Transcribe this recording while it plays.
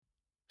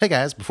Hey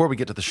guys, before we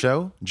get to the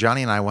show,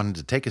 Johnny and I wanted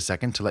to take a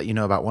second to let you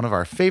know about one of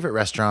our favorite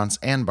restaurants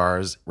and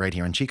bars right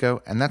here in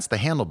Chico, and that's the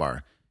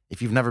Handlebar.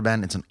 If you've never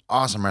been, it's an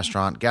awesome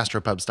restaurant,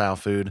 gastropub style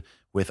food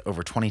with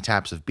over 20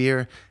 taps of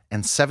beer,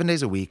 and 7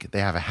 days a week they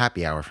have a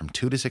happy hour from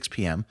 2 to 6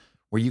 p.m.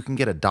 where you can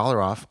get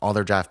 $1 off all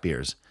their draft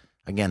beers.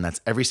 Again,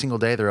 that's every single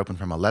day. They're open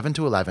from 11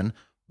 to 11,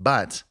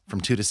 but from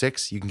 2 to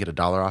 6, you can get $1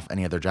 off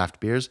any of their draft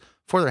beers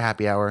for their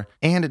happy hour,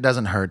 and it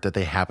doesn't hurt that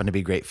they happen to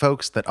be great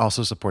folks that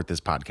also support this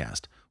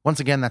podcast. Once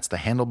again, that's the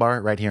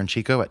Handlebar right here in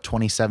Chico at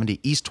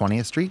 2070 East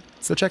 20th Street.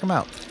 So check them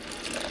out.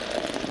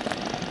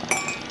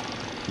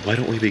 Why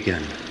don't we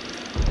begin?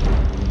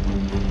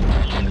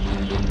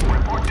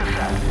 Report to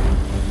set.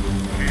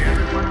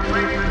 Everyone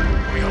ready?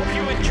 We hope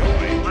you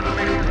enjoy. Let's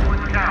make this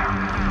one count.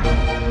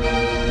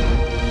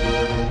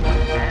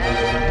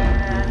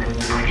 And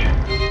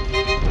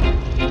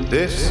action.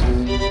 This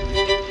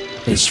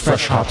is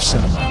Fresh Hop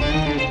Cinema.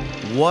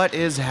 What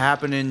is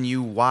happening,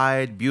 you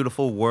wide,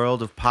 beautiful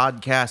world of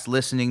podcast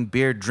listening,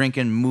 beer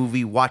drinking,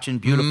 movie watching,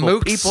 beautiful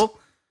Mooks. people?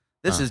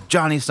 This is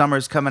Johnny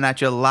Summers coming at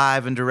you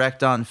live and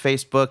direct on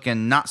Facebook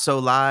and not so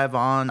live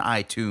on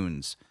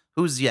iTunes.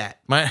 Who's that?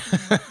 My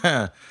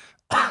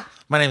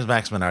name is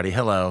Max Minardi.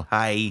 Hello.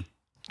 Hi.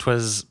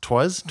 Twas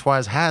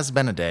has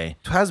been a day.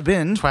 Has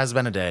been. Twas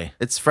been a day.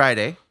 It's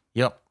Friday.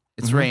 Yep.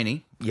 It's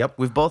rainy. Yep.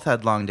 We've both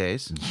had long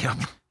days. Yep.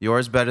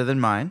 Yours better than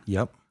mine.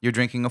 Yep. You're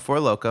drinking a Four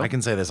Loko. I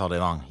can say this all day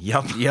long.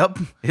 Yep. Yep.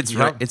 It's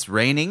Yep. it's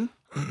raining.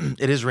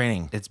 It is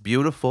raining. It's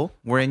beautiful.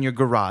 We're in your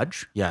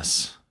garage.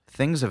 Yes.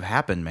 Things have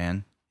happened,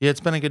 man. Yeah, it's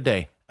been a good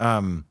day.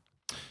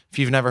 If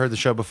you've never heard the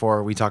show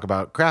before, we talk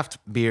about craft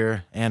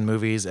beer and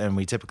movies, and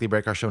we typically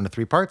break our show into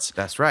 3 parts.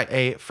 That's right.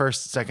 A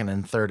first, second,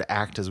 and third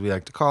act, as we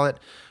like to call it.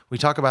 We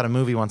talk about a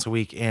movie once a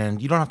week,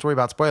 and you don't have to worry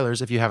about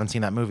spoilers if you haven't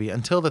seen that movie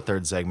until the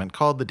third segment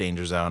called The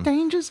Danger Zone.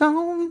 Danger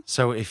zone.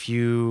 So if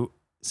you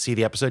see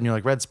the episode and you're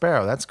like, Red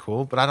Sparrow, that's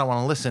cool, but I don't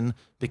want to listen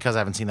because I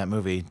haven't seen that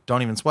movie,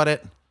 don't even sweat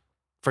it.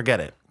 Forget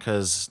it,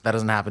 because that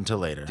doesn't happen till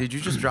later. Did you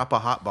just drop a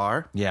hot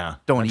bar? Yeah.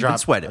 Don't I even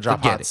sweat it. I drop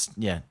Forget hots.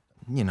 Yeah.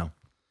 You know.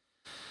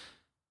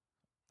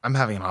 I'm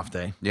having an off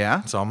day,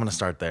 Yeah? so I'm going to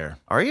start there.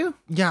 Are you?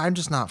 Yeah, I'm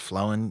just not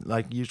flowing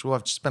like usual.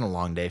 It's just been a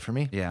long day for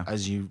me. Yeah.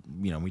 As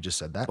we just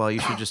said that Well, you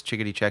should just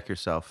chickadee check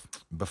yourself.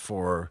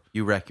 before,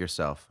 You wreck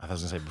yourself. I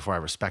was going to say before I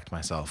respect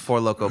myself. Four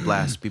Loko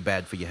Blasts be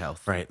bad for your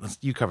health. Right.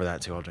 You cover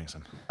that too. I'll drink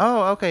some.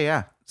 Oh, okay,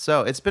 yeah.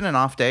 So it's been an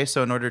off day,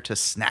 so in order to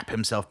snap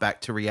himself back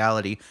to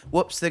reality,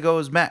 whoops, there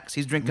goes Max.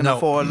 He's drinking a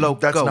Four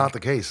Loko. That's not the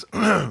case.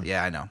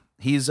 Yeah, I know.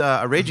 He's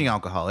a raging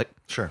alcoholic.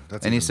 Sure.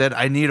 That's And he said,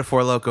 I need a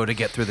Four Loko to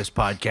get through this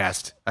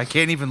podcast. I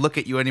can't even look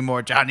at you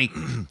anymore, Johnny.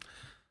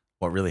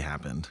 what really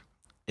happened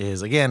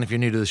is, again, if you're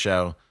new to the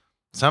show,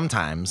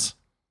 sometimes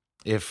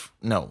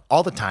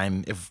all the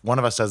time, if one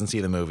of us doesn't see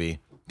the movie,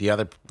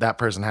 that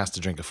person has to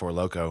drink a Four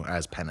Loko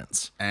as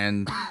penance.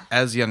 And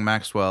as young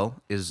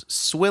Maxwell is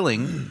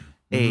swilling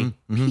a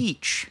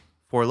peach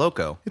Four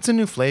Loko. It's a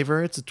new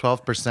flavor. It's a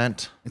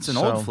 12%. It's an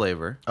old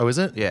flavor. Oh, is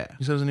it? Yeah.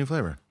 You said it was a new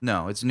flavor.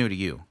 No, it's new to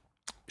you.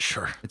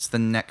 Sure. It's the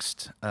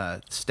next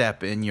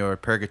step in your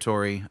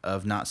purgatory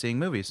of not seeing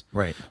movies.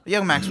 Right. But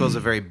young Maxwell's a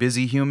very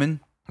busy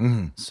human,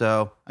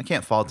 so I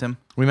can't fault him.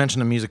 We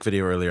mentioned a music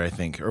video earlier, I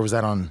think. Or was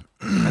that on?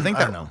 I think I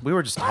that don't know. we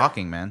were just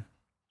talking, man.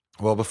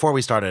 Well, before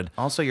we started.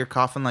 Also, you're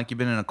coughing like you've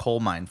been in a coal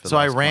mine for the So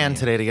I last ran 20 years.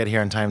 today to get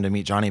here in time to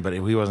meet Johnny, but he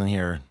wasn't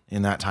here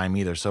in that time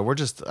either. So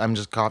I'm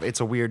just coughing. It's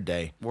a weird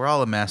day. We're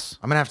all a mess.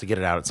 I'm going to have to get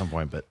it out at some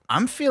point, but.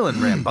 I'm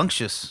feeling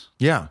rambunctious.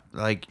 Yeah.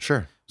 Like,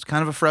 Sure. it's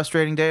kind of a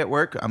frustrating day at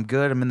work. I'm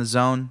good. I'm in the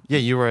zone. Yeah,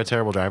 you were a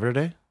terrible driver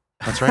today.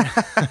 That's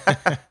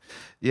right.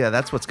 Yeah,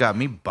 that's what's got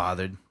me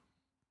bothered.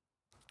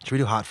 Should we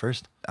do hot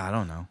first? I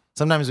don't know.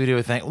 Sometimes we do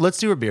a thing. Let's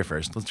do a beer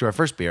first. Let's do our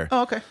first beer.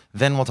 Oh, okay.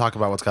 Then we'll talk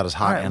about what's got us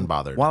hot All right. and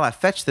bothered. While I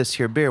fetch this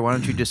here beer, why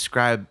don't you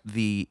describe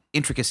the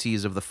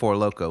intricacies of the Four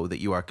Loko that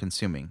you are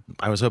consuming?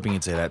 I was hoping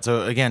you'd say that.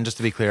 So again, just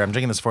to be clear, I'm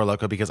drinking this Four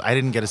Loko because I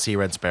didn't get to see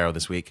Red Sparrow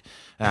this week.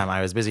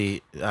 I was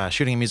busy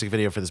shooting a music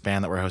video for this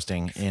band that we're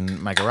hosting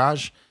in my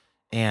garage,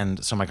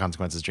 and so my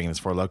consequence is drinking this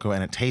Four Loko,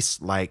 and it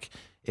tastes like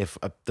if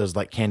those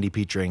like candy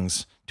peach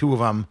rings, 2 of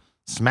them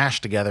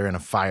smashed together in a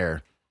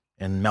fire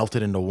and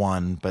melted into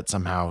one, but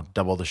somehow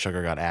double the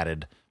sugar got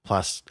added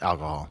plus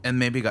alcohol. And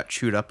maybe got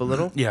chewed up a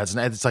little? Yeah,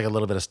 it's like a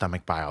little bit of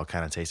stomach bile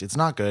kind of taste. It's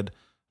not good,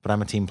 but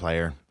I'm a team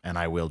player, and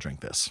I will drink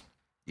this.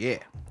 Yeah.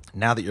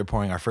 Now that you're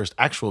pouring our first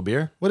actual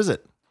beer, what is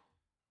it?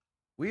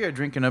 We are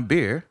drinking a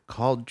beer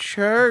called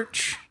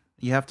Church.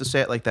 You have to say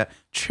it like that.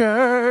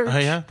 Church. Oh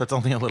yeah, that's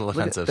only a little Look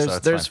at- offensive. there's so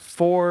it's there's fine.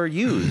 4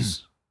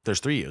 U's.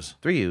 There's 3 U's.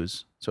 3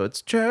 U's. So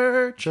it's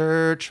Church.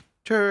 Church.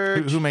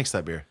 Church. Who makes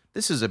that beer?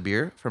 This is a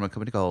beer from a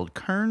company called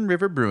Kern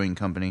River Brewing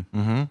Company.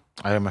 Mm-hmm.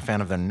 I am a fan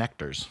of their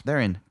nectars.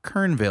 They're in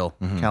Kernville,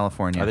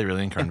 California. Are they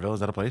really in Kernville? Is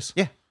that a place?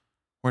 Yeah.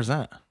 Where's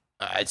that?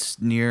 It's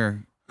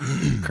near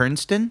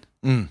Kernston,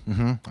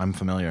 Mm-hmm. I'm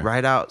familiar.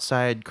 right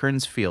outside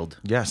Kernsfield.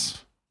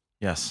 Yes.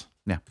 Yes.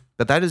 Yeah.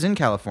 But that is in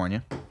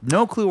California.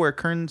 No clue where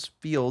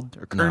Kernsfield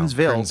or No,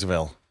 Kernsville.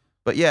 Kernsville.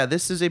 But yeah,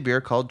 this is a beer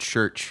called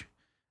Church.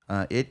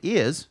 It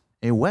is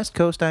a West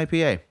Coast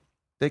IPA.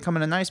 They come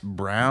in a nice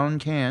brown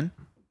can.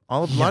 A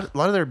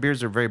lot of their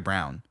beers are very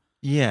brown.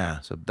 Yeah.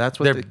 So that's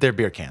what They're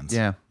beer cans.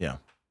 Yeah. Yeah.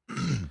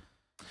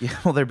 Yeah,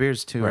 well, their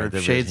beers too are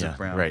they're shades beers, of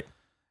brown. Right.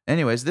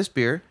 Anyways, this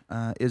beer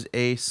is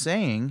a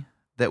saying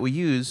that we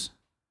use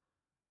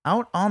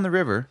out on the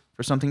river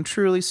for something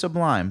truly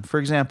sublime. For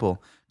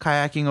example,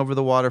 kayaking over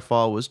the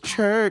waterfall was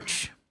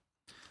church.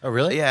 Oh,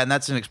 really? Yeah, and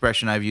that's an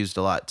expression I've used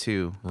a lot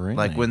too. Really?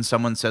 Like when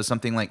someone says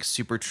something like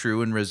super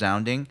true and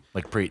resounding.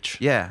 Like preach.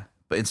 Yeah,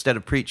 but instead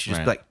of preach, you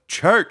just be Right. like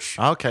church.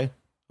 Okay.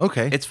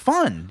 Okay. It's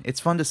fun. It's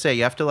fun to say.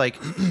 You have to like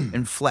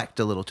inflect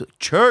a little to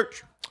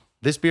church.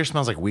 This beer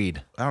smells like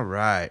weed. All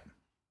right.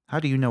 How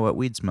do you know what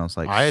weed smells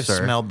like? I've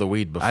sir? smelled the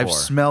weed before. I've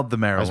smelled the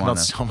marijuana. I've smelled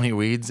so many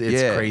weeds.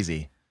 It's Yeah.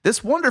 crazy.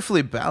 This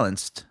wonderfully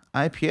balanced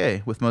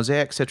IPA with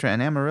Mosaic, Citra,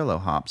 and Amarillo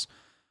hops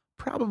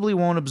probably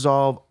won't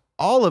absolve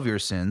all of your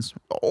sins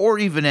or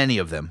even any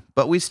of them,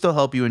 but we still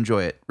help you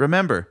enjoy it.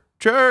 Remember,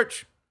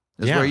 church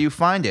is Yeah. where you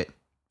find it.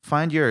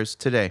 Find yours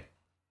today.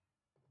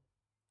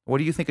 What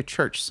do you think of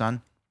church,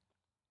 son?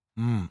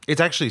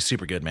 It's actually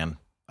super good, man.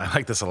 I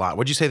like this a lot.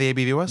 What'd you say the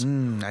ABV was?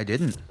 I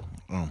didn't.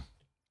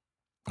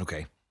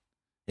 Okay.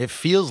 It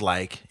feels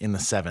like in the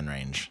 7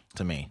 range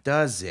to me.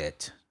 Does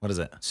it? What is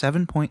it?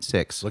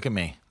 7.6. Look at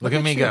me. Look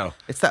at me you. go.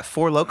 It's that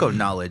Four Loko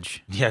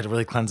knowledge. Yeah, it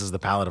really cleanses the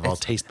palate of all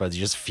taste buds.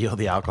 You just feel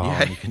the alcohol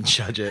and you can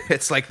judge it.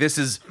 It's like this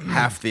is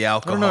half the I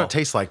alcohol. don't know what it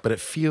tastes like, but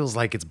it feels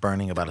like it's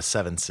burning about a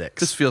 7.6.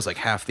 This feels like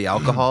half the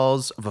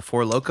alcohols of a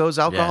Four Locos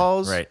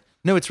alcohols. Yeah, right.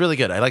 No, it's really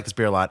good. I like this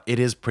beer a lot. It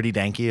is pretty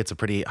danky. It's a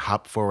pretty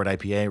hop forward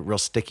IPA, real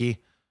sticky.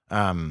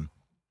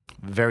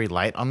 Very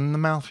light on the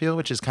mouthfeel,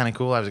 which is kind of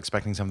cool. I was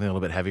expecting something a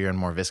little bit heavier and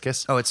more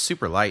viscous, Oh, it's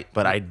super light.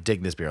 but I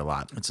dig this beer a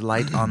lot. It's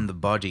light on the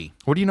body.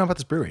 What do you know about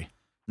this brewery?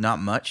 Not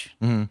much.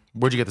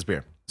 Where'd you get this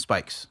beer?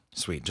 Spikes.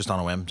 Sweet. Just on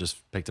a whim.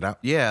 Just picked it out.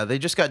 Yeah, they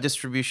just got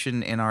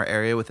distribution in our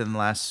area within the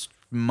last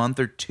month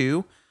or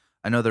two.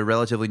 I know they're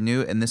relatively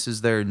new, and this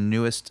is their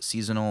newest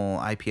seasonal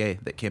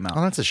IPA that came out.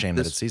 Oh, that's a shame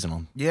that This- it's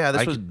seasonal. Yeah,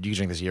 this was. You can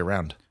drink this year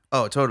round.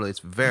 Oh, totally. It's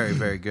very,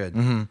 very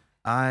good.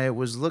 I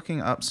was looking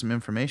up some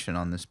information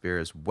on this beer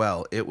as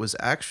well. It was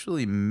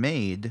actually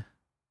made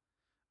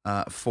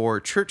for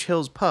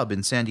Churchill's Pub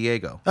in San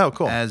Diego. Oh,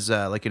 cool. As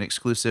like an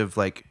exclusive,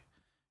 like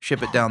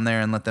ship it down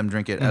there and let them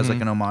drink it as like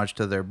an homage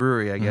to their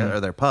brewery, I guess, or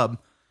their pub.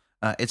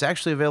 It's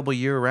actually available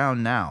year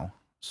round now.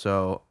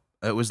 So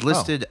it was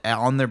listed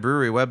on their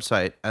brewery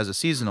website as a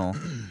seasonal.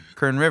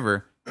 Kern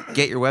River,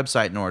 get your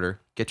website in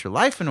order, get your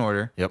life in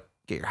order, Yep.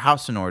 get your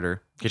house in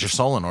order. Get your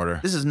soul in order.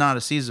 This is not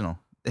a seasonal.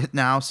 It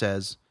now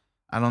says,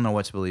 I don't know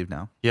what to believe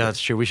now. Yeah, that's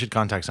true. We should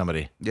contact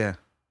somebody. Yeah.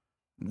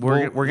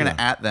 We're Well, gonna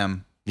yeah. at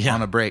them Yeah.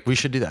 on a break We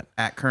should do that.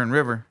 at Kern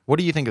River. What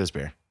do you think of this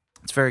beer?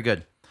 It's very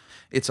good.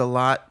 It's a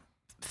lot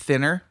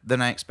thinner than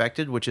I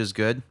expected, which is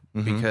good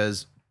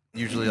because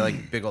usually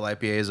like big ol'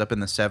 IPAs up in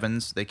the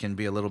 7s, they can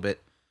be a little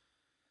bit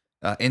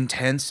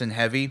intense and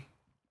heavy,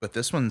 but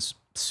this one's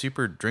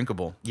super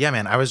drinkable. Yeah,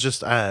 man. I was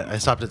just I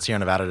stopped at Sierra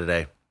Nevada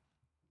today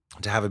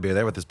to have a beer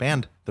there with this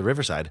band, the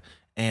Riverside,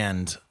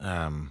 and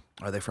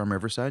Are they from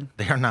Riverside?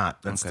 they are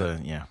not. That's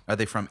Okay. the yeah. Are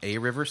they from a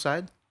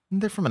Riverside?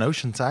 They're from an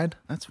ocean side,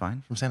 That's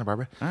fine. from Santa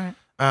Barbara. All right.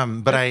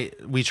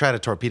 But we tried a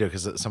torpedo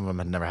because some of them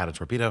had never had a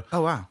torpedo.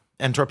 Oh, wow.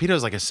 And torpedo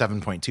is like a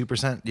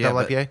 7.2% Yeah,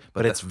 double but- IPA, but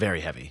but it's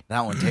very heavy.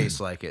 That one tastes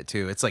like it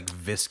too. It's like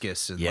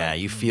viscous. And Yeah, like,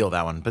 you feel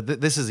that one.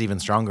 But this is even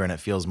stronger and it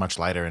feels much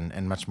lighter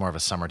and much more of a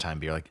summertime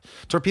beer. Like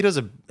torpedo's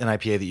an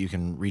IPA that you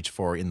can reach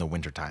for in the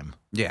wintertime.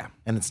 yeah.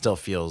 And it still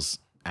feels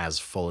as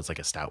full as like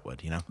a stout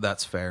would, you know?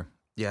 That's fair.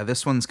 Yeah,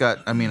 this one's got,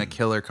 I mean, a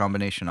killer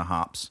combination of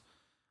hops.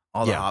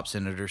 All the Yeah. hops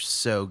in it are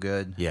so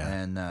good. Yeah.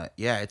 And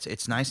yeah,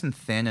 it's nice and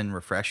thin and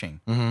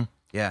refreshing. Mm-hmm.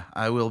 Yeah,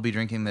 I will be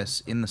drinking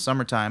this in the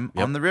summertime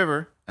on the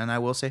river, and I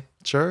will say,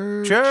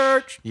 Church.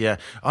 Yeah.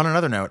 On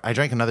another note, I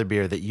drank another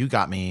beer that you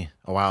got me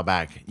a while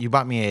back. You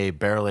bought me a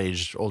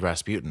barrel-aged Old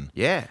Rasputin.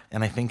 yeah,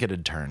 And I think it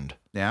had turned.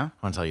 yeah.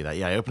 I want to tell you that.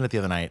 Yeah, I opened it the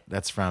other night.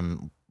 That's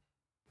from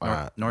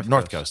North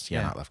North Coast. Coast. Yeah,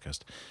 Yeah. not left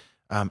coast.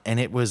 And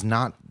it was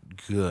not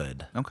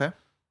good. Okay.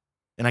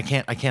 And I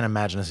can't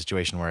imagine a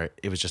situation where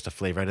it was just a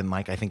flavor I didn't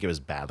like. I think it was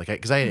bad. Like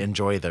because I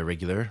enjoy the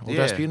regular Old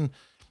Yeah. Rasputin.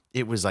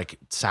 It was like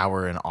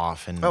sour and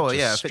off and Oh, just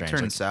yeah, if strange. it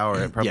turned Like,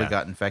 sour, it probably yeah.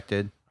 got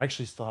infected. I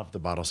actually still have the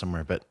bottle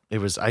somewhere, but it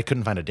was I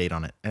couldn't find a date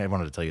on it. And I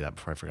wanted to tell you that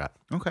before I forgot.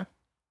 Okay.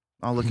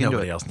 I'll look into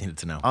Nobody it. else needed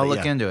to know. I'll But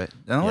look yeah. into it.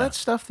 And all Yeah. that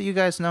stuff that you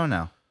guys know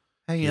now.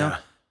 Hey, you know,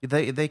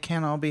 Yeah. they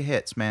can't all be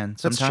hits, man.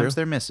 That's Sometimes true.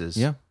 they're misses.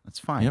 Yeah. That's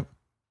fine. Yep.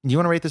 You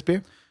want to rate this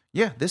beer?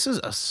 Yeah, this is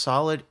a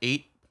solid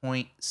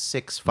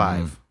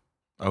 8.65.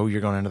 Oh,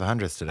 you're going into the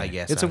hundredths today. I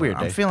guess it's a weird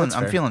day. I'm feeling That's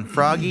fair. feeling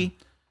froggy.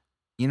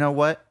 You know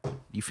what?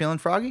 You feeling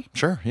froggy?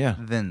 Sure. Yeah.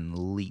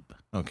 Then leap.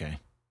 Okay.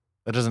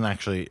 That doesn't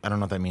actually. I don't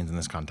know what that means in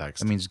this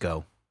context. That means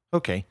go.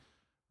 Okay.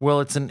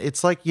 Well,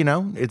 it's like, you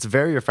know, it's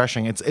very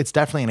refreshing. It's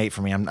definitely an 8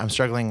 for me. I'm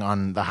struggling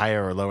on the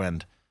higher or low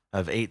end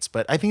of 8s,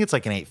 but I think it's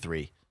like an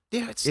 8.3.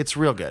 Yeah, It's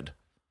real good.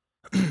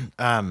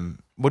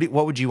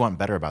 What would you want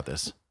better about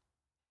this?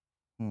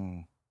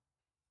 Let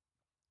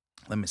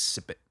me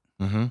sip it.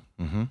 I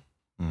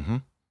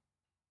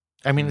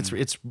mean,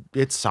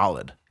 it's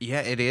solid.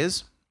 Yeah, it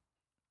is.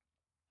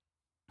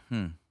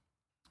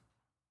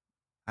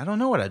 I I don't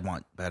know what I'd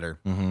want better.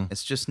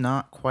 It's just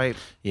not quite.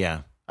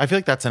 Yeah. I feel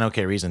like that's an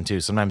okay reason too.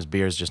 Sometimes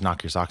beers just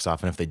knock your socks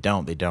off, and if they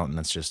don't, they don't, and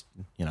that's just,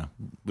 we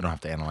don't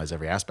have to analyze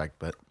every aspect.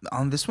 But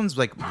This one's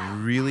like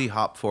really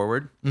hop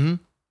forward,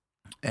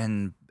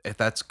 and if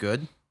that's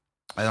good,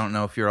 I don't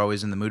know if you're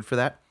always in the mood for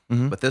that,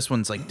 but this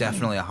one's like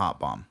definitely a hop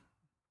bomb.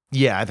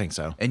 yeah, I think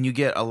so. And you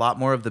get a lot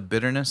more of the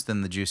bitterness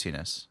than the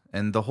juiciness.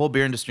 And the whole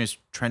beer industry is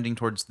trending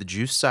towards the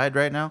juice side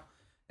right now,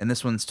 and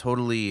this one's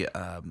totally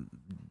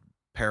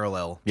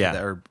parallel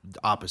to or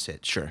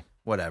opposite. Sure.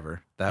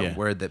 Whatever that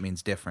word that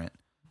means different.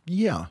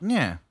 Yeah.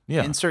 Yeah.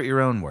 Insert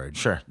your own word.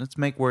 Sure. Let's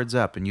make words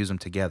up and use them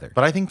together.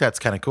 But I think that's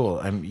kind of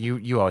cool.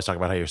 You always talk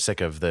about how you're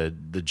sick of the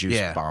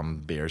juice bomb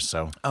beers.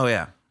 So Oh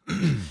yeah.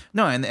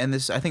 No, and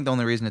this, I think the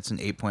only reason it's an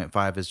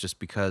 8.5 is just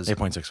because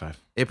 8.65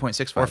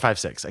 8.65 or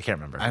 5.6. I can't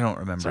remember. I don't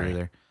remember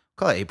either.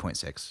 Call it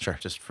 8.6. Sure.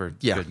 Just for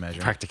good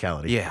measure.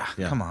 Practicality. Yeah.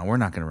 Come on, we're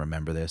not going to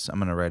remember this. I'm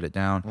going to write it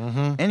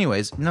down.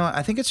 Anyways, no,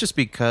 I think it's just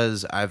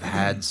because I've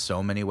had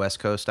so many West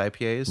Coast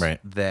IPAs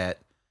that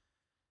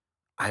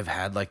I've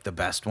had like the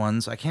best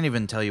ones. I can't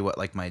even tell you what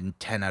like my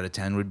 10 out of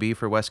 10 would be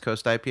for West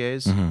Coast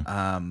IPAs.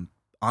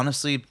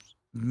 Honestly,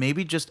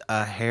 maybe just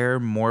a hair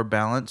more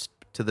balanced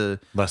to the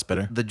less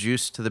bitter, the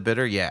juice to the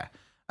bitter. Yeah.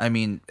 I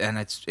mean, and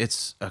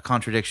it's a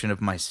contradiction of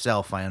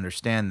myself. I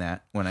understand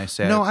that when I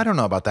say no, I don't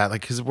know about that.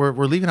 Like, because we're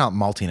leaving out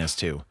maltiness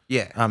too.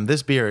 Yeah.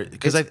 This beer,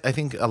 because I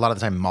think a lot of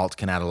the time malt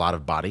can add a lot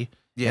of body.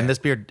 Yeah. And this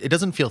beer, it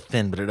doesn't feel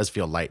thin, but it does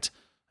feel light.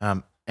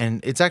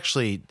 And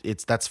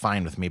that's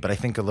fine with me. But I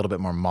think a little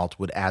bit more malt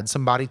would add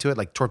some body to it.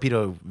 Like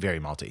Torpedo, very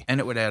malty. And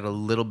it would add a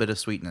little bit of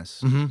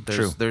sweetness.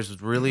 True. There's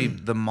really,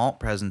 the malt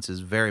presence is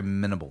very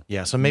minimal.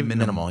 Yeah. So maybe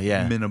minimal.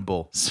 Yeah.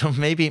 Minimal. So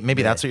maybe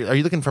that's what are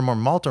you looking for, more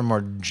malt or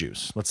more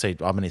juice? Let's say,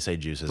 I'm going to say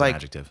juice as Like an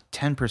adjective.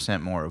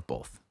 10% more of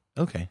both.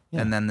 Okay.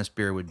 Yeah. And then this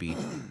beer would be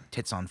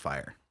tits on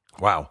fire.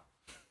 Wow.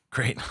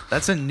 Great.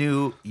 That's a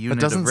new unit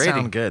That doesn't of rating.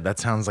 sound good. That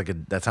sounds like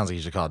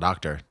you should call a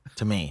doctor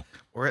to me.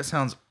 Or it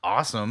sounds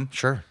awesome.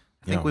 Sure.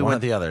 I think we one went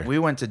or the other. We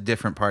went to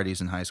different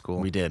parties in high school.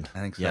 We did.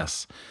 I think so.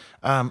 Yes.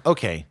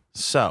 Okay.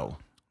 So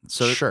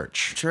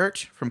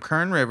Church from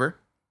Kern River.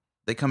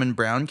 They come in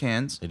brown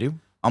cans. They do.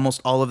 Almost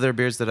all of their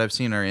beers that I've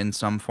seen are in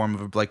some form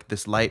of like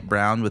this light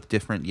brown with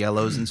different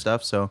yellows and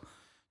stuff. So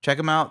check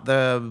them out.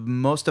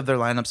 Most of their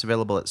lineup's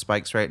available at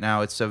Spike's right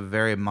now. It's a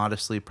very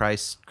modestly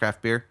priced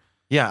craft beer.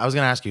 Yeah, I was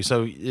going to ask you.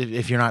 So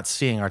if you're not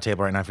seeing our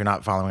table right now, if you're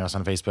not following us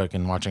on Facebook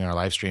and watching our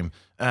live stream,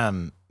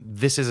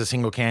 this is a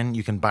single can.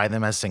 You can buy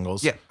them as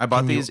singles. Yeah, I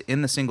bought these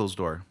in the singles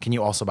door. Can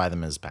you also buy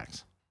them as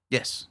packs?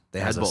 Yes,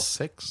 they as had a both.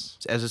 6?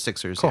 As a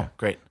Sixers. Cool, Yeah.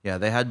 great. Yeah,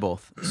 they had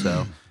both.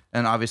 So,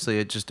 and obviously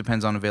it just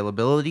depends on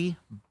availability,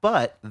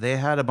 but they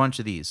had a bunch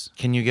of these.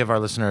 Can you give our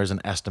listeners an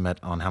estimate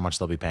on how much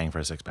they'll be paying for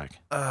a 6-pack?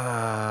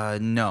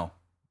 No,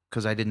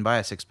 because I didn't buy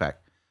a 6-pack.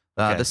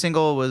 Okay. The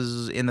single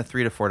was in the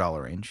 $3 to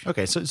 $4 range.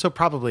 Okay, so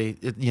probably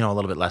a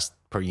little bit less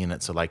per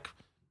unit. So like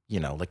a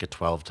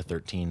 $12 to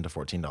 $13 to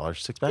 $14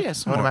 6-pack. Yeah,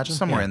 I would imagine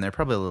somewhere Yeah. in there,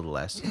 probably a little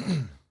less.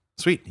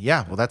 Sweet.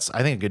 Yeah. Well, that's,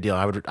 I think, a good deal.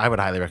 I would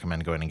highly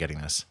recommend going and getting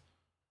this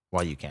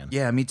while you can.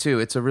 Yeah, me too.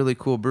 It's a really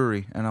cool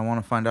brewery, and I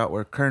want to find out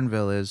where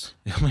Kernville is.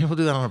 Maybe we'll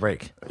do that on a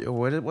break.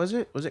 What was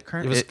it? Was it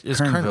Kern? It was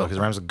Kernville because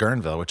it rhymes with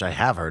Guerneville, which I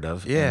have heard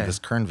of. Yeah. And this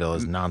Kernville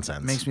is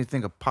nonsense. Makes me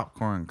think of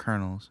popcorn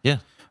kernels. Yeah.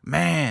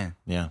 Man,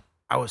 Yeah.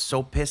 I was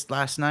so pissed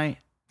last night.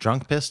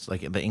 Drunk pissed?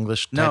 Like the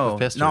English type No, of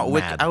pissed? not or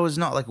wicked. mad? I was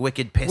not like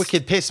wicked pissed.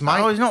 Wicked pissed, I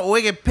Mike. was not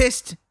wicked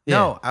pissed. Yeah.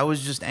 No, I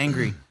was just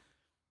angry.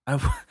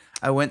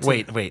 I went to...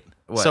 Wait.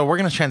 What? So we're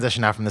going to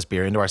transition now from this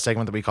beer into our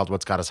segment that we called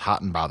What's Got Us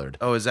Hot and Bothered.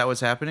 Oh, is that what's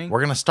happening? We're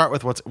going to start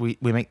with we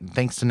make,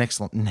 thanks to Nick,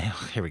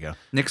 here we go.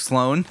 Nick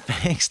Sloan.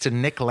 Thanks to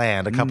Nick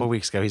Land a couple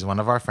weeks ago. He's one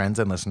of our friends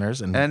and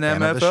listeners and fan of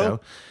the NMFO? show.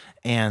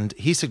 And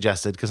he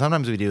suggested, because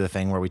sometimes we do the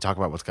thing where we talk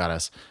about what's got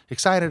us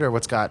excited or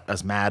what's got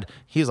us mad.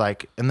 He's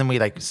like, and then we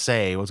like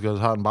say what's got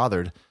us hot and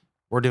bothered.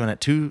 We're doing it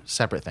two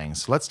separate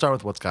things. So let's start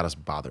with what's got us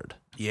bothered.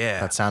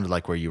 Yeah. That sounded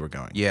like where you were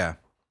going. Yeah.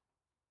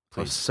 I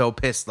was so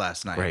pissed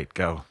last night. Great,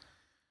 go.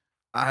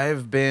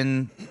 I've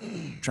been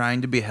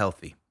trying to be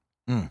healthy.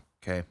 Mm.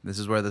 Okay. This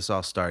is where this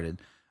all started.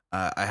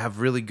 I have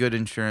really good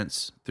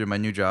insurance through my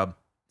new job.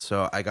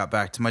 So I got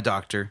back to my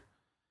doctor,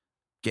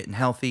 getting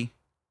healthy,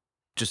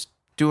 just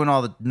doing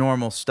all the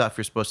normal stuff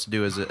you're supposed to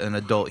do as an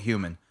adult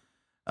human.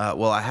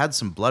 Well, I had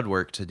some blood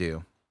work to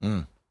do.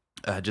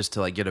 Just to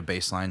like get a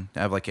baseline.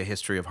 I have like a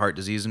history of heart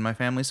disease in my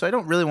family, so I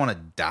don't really want to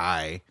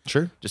die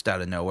Sure. just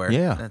out of nowhere.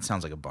 Yeah. That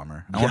sounds like a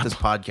bummer. I want this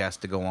podcast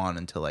to go on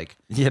until like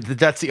Yeah,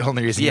 that's the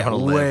only reason you want to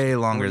live. way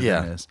longer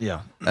Yeah. than this.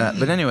 Yeah.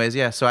 But anyways,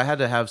 yeah, so I had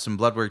to have some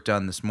blood work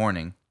done this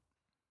morning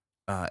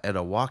at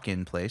a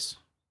walk-in place,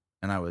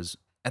 and I was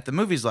at the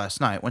movies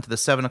last night. Went to the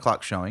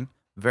 7:00 showing,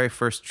 very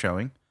first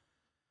showing.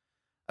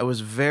 I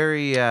was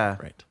very,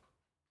 Right.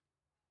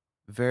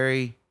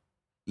 very,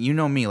 you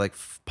know me, like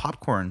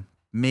popcorn.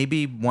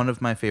 Maybe one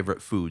of my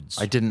favorite foods.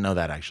 I didn't know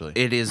that actually.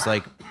 It is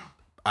like,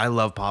 I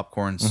love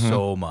popcorn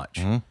so much.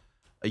 Mhm.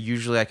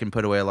 Usually I can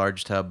put away a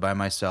large tub by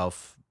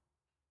myself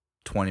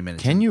 20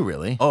 minutes. Can you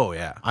really? Oh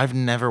yeah. I've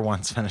never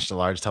once finished a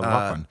large tub of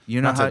popcorn.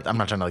 you know I'm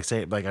not trying to like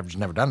say it, like I've just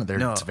never done it.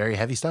 No. It's very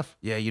heavy stuff.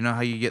 Yeah, you know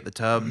how you get the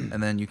tub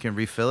and then you can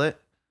refill it?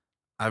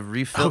 I've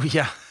refilled Oh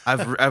yeah.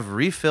 I've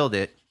refilled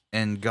it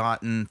and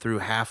gotten through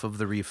half of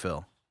the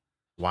refill.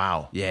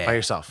 Wow. Yeah. By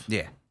yourself.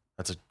 Yeah.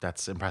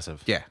 That's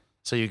impressive. Yeah.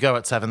 So you go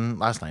at 7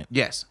 last night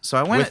Yes. So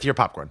I went with your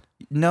popcorn.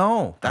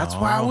 No, that's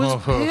why I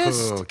was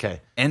pissed.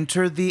 Okay.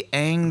 Enter the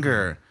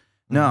anger.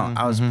 No,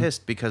 I was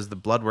pissed because the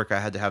blood work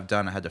I had to have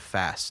done, I had to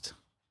fast.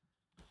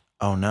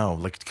 Oh no,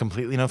 like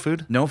completely no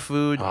food? No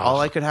food. Oh. All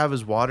I could have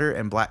is water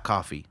and black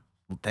coffee.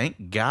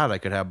 Thank God I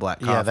could have black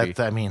coffee. Yeah, that's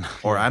I mean,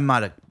 or I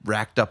might have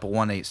racked up a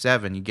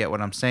 187. You get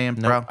what I'm saying,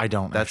 No, bro? I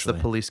don't, That's the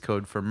actually. police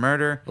code for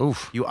murder.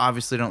 Oof. You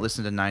obviously don't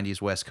listen to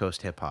 90s West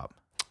Coast hip hop.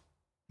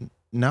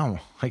 No,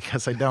 I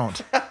guess I don't.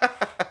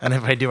 And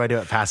if I do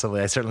it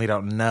passively. I certainly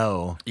don't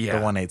know Yeah.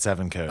 the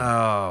 187 code.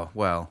 Oh,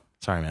 well,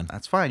 Sorry, man.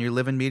 that's fine. You're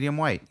living medium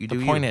white. You do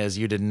The you. point is,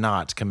 you did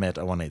not commit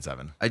a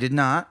 187. I did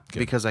not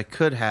because I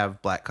could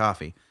have black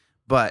coffee,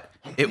 but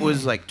it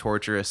was like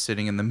torturous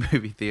sitting in the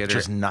movie theater.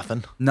 Just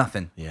nothing.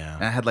 Nothing. Yeah.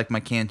 And I had like my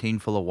canteen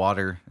full of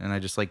water, and I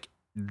just like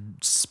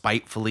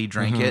spitefully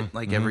drank it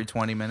like every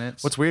 20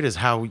 minutes. What's weird is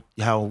how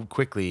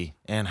quickly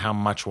and how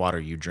much water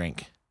you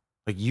drink.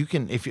 Like you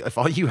can, if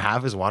all you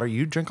have is water,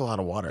 you drink a lot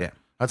of water. Yeah.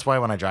 That's why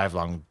when I drive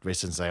long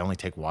distances, I only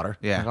take water.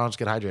 Yeah. Like, I'll just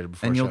get hydrated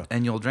before and show.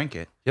 you'll drink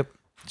it. Yep.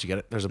 Did you get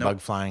it? There's a bug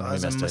flying. We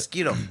There's a missed it.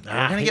 mosquito.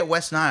 Ah, We're gonna get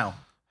West Nile.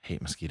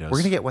 Hate mosquitoes. We're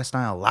gonna get West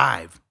Nile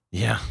live.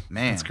 Yeah.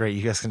 Man. It's great.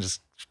 You guys can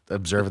just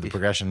observe the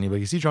progression. You're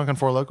like, is he drunk on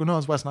Four Loko? No,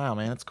 it's West Nile,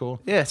 man. It's cool.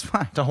 Yeah, it's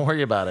fine. Don't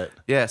worry about it.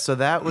 Yeah, so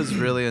that was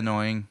really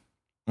annoying.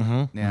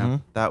 Mm-hmm. Yeah,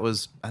 that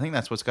was. I think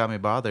that's what's got me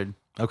bothered.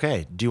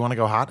 Okay. Do you want to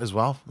go hot as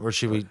well? Or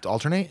should we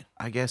alternate?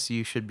 I guess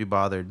you should be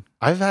bothered.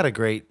 I've had a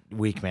great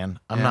week, man.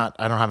 I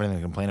don't have anything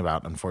to complain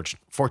about,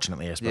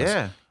 fortunately, I suppose.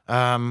 Yeah.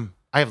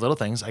 I have little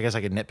things. I guess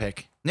I could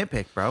nitpick.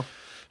 Nitpick, bro.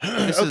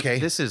 Okay.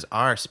 This is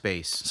our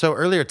space. So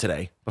earlier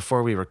today,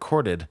 before we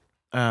recorded,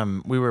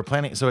 we were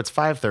planning. So it's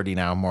 5:30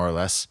 now, more or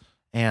less,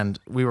 and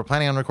we were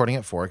planning on recording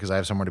at 4 because I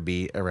have somewhere to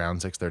be around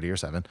 6:30 or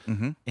 7.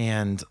 Mm-hmm.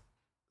 And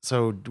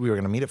so we were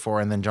going to meet at 4,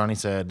 and then Johnny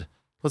said,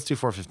 "Let's do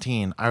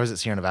 4:15." I was at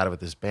Sierra Nevada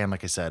with this band,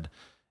 like I said,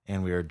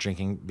 and we were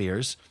drinking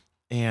beers,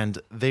 and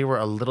they were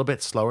a little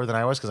bit slower than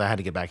I was because I had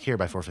to get back here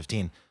by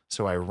 4:15.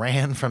 So I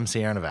ran from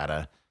Sierra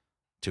Nevada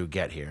to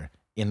get here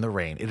in the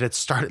rain. It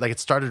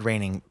started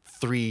raining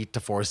 3 to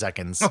 4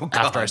 seconds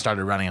after I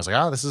started running. I was like,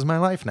 "Oh, this is my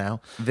life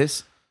now."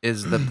 This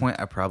is the point.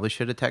 I probably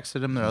should have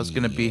texted him that I was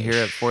going to be here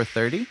at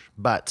 4:30.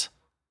 But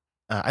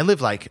I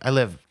live like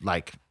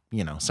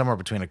somewhere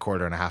between a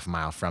quarter and a half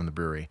mile from the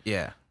brewery.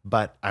 Yeah.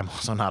 But I'm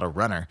also not a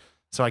runner.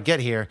 So I get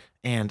here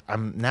and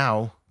I'm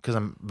now, because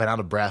I'm been out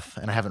of breath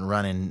and I haven't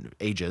run in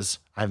ages,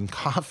 I'm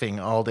coughing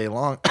all day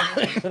long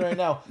right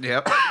now.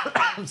 Yep.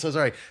 I'm so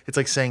sorry. It's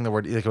like saying the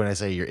word, like when I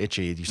say you're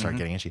itchy, you start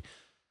getting itchy.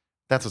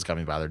 That's what's got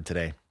me bothered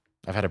today.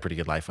 I've had a pretty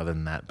good life other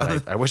than that.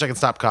 But I wish I could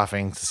stop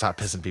coughing to stop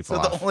pissing people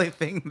So off. the only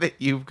thing that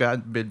you've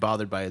been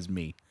bothered by is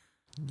me.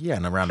 Yeah,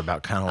 in a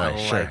roundabout kind of I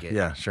way. Sure. like it.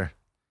 Yeah, sure.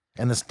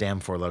 And this damn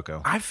Four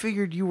Loko. I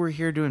figured you were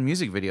here doing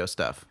music video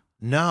stuff.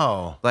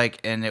 No.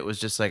 And it was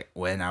just like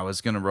when I was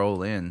going to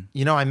roll in.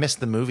 You know, I missed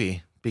the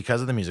movie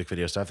because of the music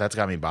video stuff. That's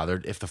got me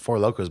bothered. If the Four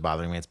Loko is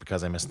bothering me, it's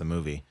because I missed the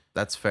movie.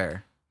 That's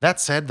fair. That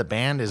said, the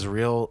band is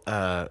real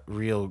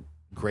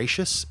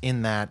gracious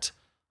in that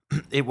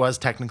it was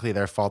technically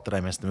their fault that I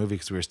missed the movie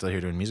because we were still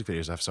here doing music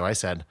video stuff. So I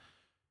said,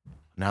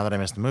 now that I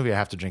missed the movie, I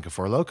have to drink a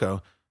Four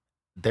Loko.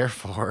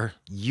 Therefore,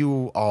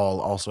 you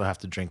all also have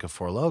to drink a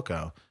Four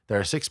Loko.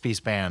 They're a 6-piece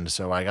band,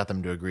 so I got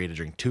them to agree to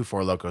drink 2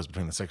 Four Lokos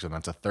between the 6 of them.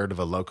 That's a third of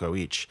a Loko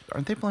each.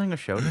 Aren't they playing a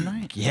show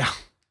tonight? Yeah.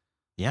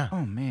 Yeah.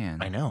 Oh, man.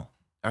 I know.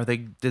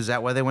 Is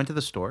that why they went to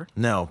the store?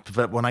 No,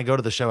 but when I go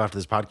to the show after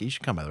this podcast, you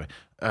should come, by the way.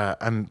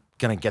 I'm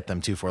going to get them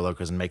 2 Four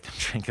Lokos and make them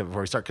drink it before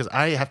we start because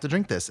I have to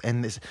drink this.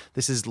 And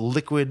this is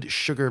liquid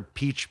sugar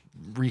peach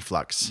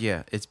reflux.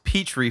 Yeah, it's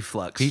Peach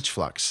Reflux. Peach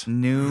flux.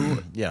 New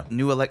Yeah.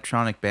 new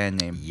electronic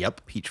band name.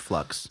 Yep. Peach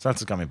Flux. So that's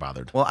what got me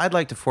bothered. Well, I'd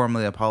like to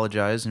formally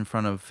apologize in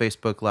front of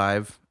Facebook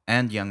Live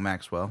and Young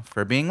Maxwell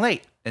for being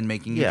late and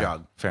making you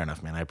jog. Fair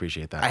enough, man. I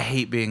appreciate that. I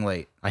hate being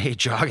late. I hate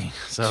jogging.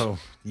 So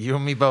you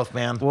and me both,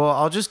 man. Well,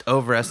 I'll just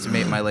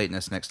overestimate my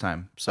lateness next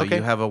time, so Okay.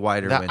 you have a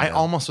wider window. I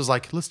almost was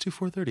like, let's do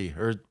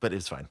 4:30, but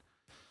it's fine.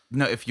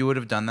 No, if you would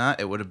have done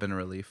that, it would have been a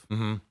relief.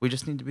 Mm-hmm. We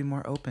just need to be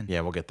more open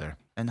Yeah, we'll get there.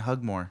 and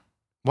hug more.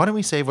 Why don't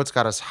we save what's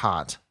got us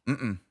hot?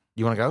 Mm-mm.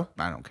 You want to go?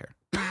 I don't care.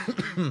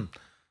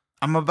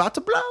 I'm about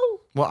to blow.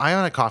 Well, I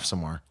want to cough some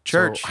more.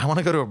 Church. So I want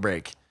to go to a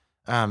break.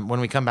 When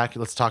we come back,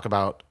 let's talk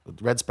about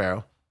Red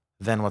Sparrow,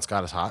 then what's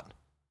got us hot.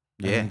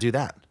 Yeah. And do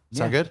that.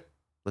 Sound Yeah. good?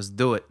 Let's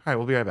do it. All right,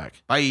 we'll be right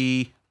back.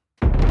 Bye.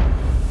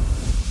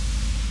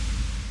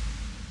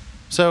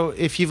 So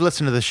if you've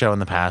listened to the show in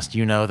the past,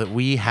 you know that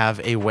we have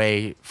a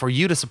way for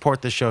you to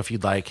support this show if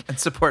you'd like. And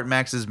support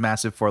Max's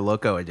massive Four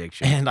Loko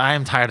addiction. And I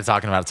am tired of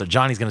talking about it, so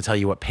Johnny's going to tell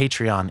you what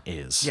Patreon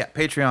is. Yeah,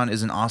 Patreon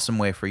is an awesome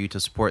way for you to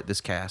support this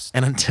cast.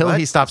 And until What?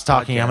 he stops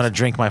talking, I'm Podcast. going to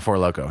drink my Four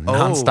Loko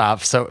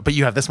nonstop. So, but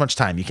you have this much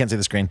time. You can't see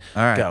the screen.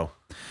 All right. Go.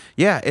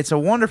 Yeah, it's a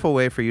wonderful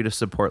way for you to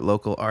support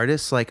local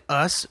artists like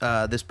us.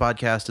 This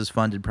podcast is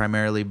funded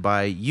primarily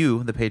by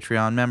you, the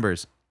Patreon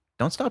members.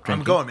 Don't stop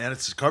drinking. I'm going, man.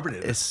 It's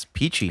carbonated. It's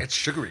peachy. It's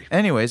sugary.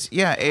 Anyways,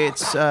 yeah,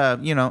 it's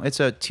it's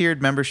a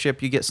tiered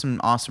membership. You get some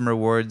awesome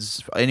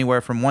rewards,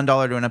 anywhere from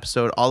 $1 to an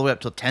episode, all the way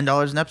up to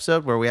 $10 an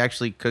episode, where we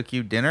actually cook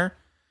you dinner.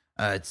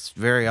 It's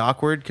very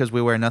awkward because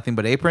we wear nothing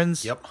but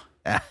aprons. Yep.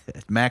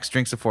 Max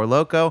drinks a Four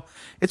Loko.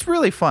 It's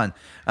really fun.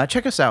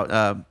 Check us out.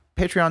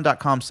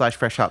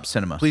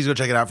 Patreon.com/FreshHopCinema. Please go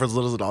check it out for as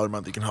little as $1 a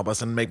month. You can help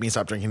us and make me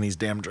stop drinking these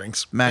damn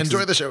drinks. Max Enjoy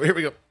is- the show. Here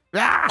we go.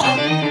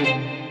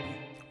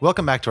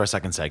 Welcome back to our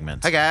second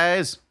segment. Hi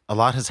guys. A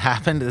lot has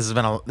happened. This has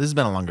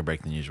been a longer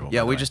break than usual.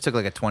 Yeah, by the we way. just took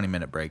like a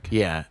 20-minute break.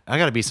 Yeah, I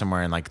got to be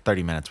somewhere in like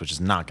 30 minutes, which is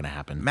not going to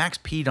happen. Max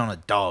peed on a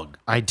dog.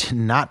 I did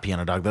not pee on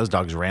a dog. Those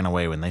dogs ran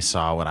away when they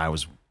saw what I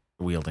was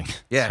wielding.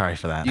 Yeah. Sorry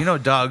for that. You know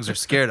dogs are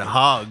scared of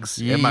hogs.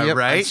 Am I Yep,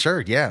 right? Sure,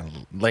 yeah.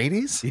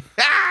 Ladies?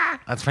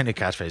 That's my new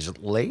catchphrase.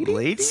 Ladies?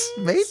 Ladies?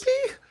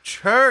 Maybe?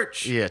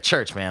 Church. Yeah,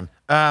 church, man.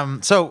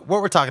 So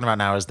what we're talking about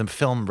now is the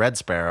film Red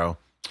Sparrow.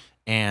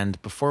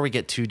 And before we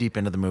get too deep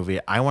into the movie,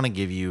 I want to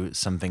give you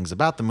some things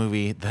about the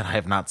movie that I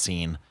have not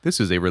seen.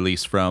 This is a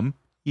release from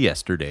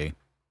yesterday.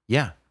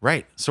 Yeah,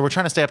 right. So we're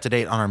trying to stay up to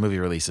date on our movie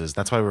releases.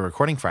 That's why we're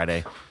recording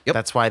Friday. Yep.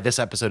 That's why this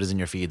episode is in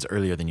your feeds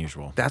earlier than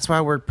usual. That's why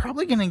we're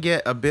probably going to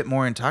get a bit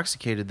more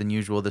intoxicated than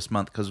usual this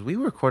month because we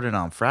recorded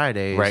on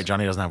Fridays. Right,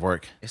 Johnny doesn't have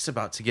work. It's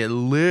about to get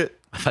lit.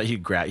 I thought you're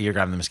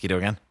grabbing the mosquito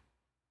again.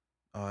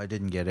 Oh, I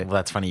didn't get it. Well,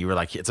 that's funny. You were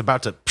like, it's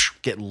about to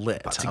get lit.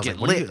 About to I was get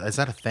like, what are lit. you- is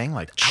that a thing?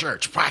 Like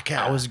church podcast.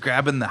 I was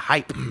grabbing the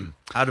hype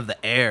out of the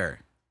air.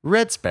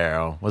 Red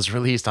Sparrow was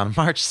released on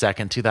March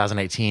 2nd,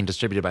 2018,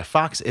 distributed by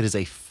Fox. It is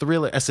a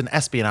thriller. It's an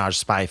espionage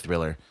spy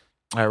thriller.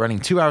 Running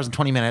 2 hours and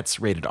 20 minutes,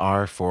 rated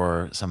R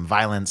for some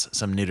violence,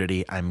 some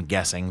nudity. I'm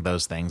guessing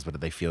those things, but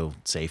they feel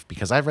safe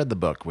because I've read the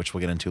book, which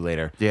we'll get into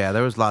later. Yeah,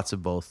 there was lots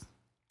of both.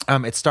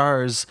 It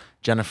stars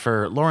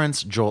Jennifer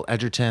Lawrence, Joel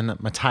Edgerton,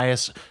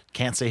 Matthias,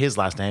 can't say his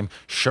last name,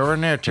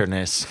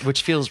 Schoenerternus,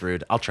 which feels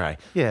rude. I'll try.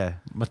 Yeah.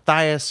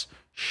 Matthias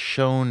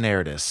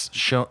Schoenertis.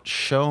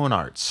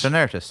 Schoenertz.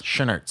 Schoenertis.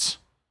 Schoenertz.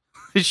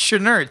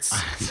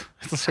 Schoenertz.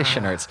 Let's say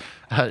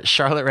Schoenertz.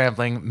 Charlotte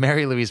Rampling,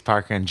 Mary Louise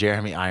Parker, and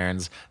Jeremy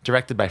Irons.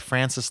 Directed by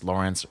Francis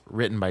Lawrence.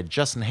 Written by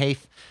Justin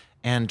Haith.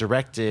 And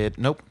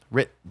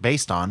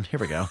based on, here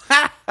we go,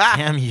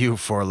 Damn You,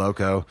 Four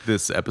Loko.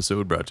 This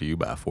episode brought to you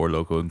by Four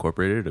Loko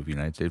Incorporated of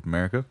United States of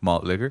America.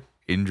 Malt liquor.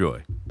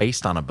 Enjoy.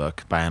 Based on a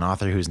book by an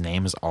author whose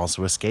name is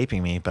also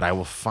escaping me, but I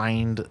will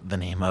find the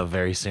name of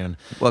very soon.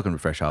 Welcome to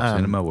Fresh Hop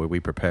Cinema, where we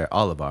prepare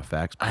all of our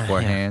facts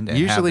beforehand and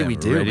Usually have them we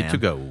do, ready man. to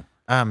go.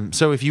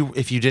 So if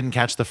you didn't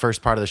catch the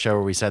first part of the show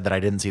where we said that I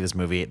didn't see this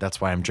movie, that's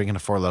why I'm drinking a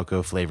Four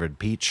Loko flavored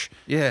peach.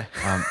 Yeah.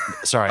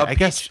 Sorry, I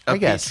guess.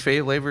 Peach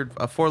flavored,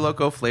 a Four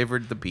Loko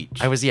flavored the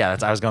peach. I was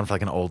going for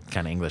like an old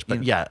kind of English,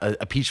 but yeah,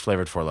 a peach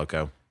flavored Four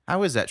Loko.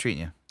 How is that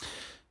treating you?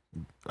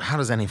 How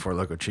does any Four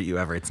Loko treat you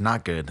ever? It's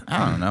not good.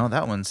 I don't know.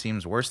 That one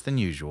seems worse than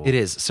usual. It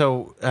is.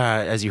 So,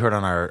 as you heard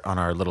on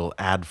our little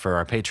ad for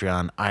our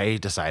Patreon, I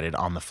decided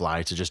on the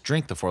fly to just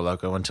drink the Four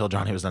Loko until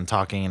Johnny was done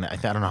talking. And I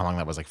don't know how long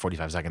that was, like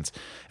 45 seconds.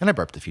 And I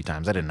burped a few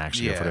times. I didn't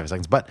actually go Yeah. 45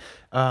 seconds. But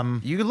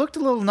You looked a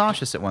little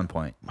nauseous at one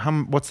point.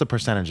 what's the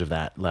percentage of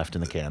that left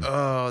in the can?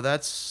 Oh,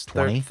 that's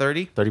 20?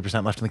 30?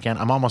 30% left in the can.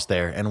 I'm almost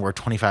there, and we're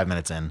 25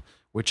 minutes in,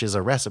 which is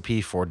a recipe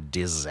for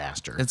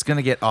disaster. It's going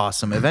to get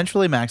awesome.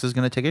 Eventually, Max is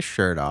going to take his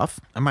shirt off.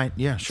 I might,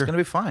 yeah, It's sure. going to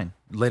be fine.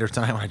 Later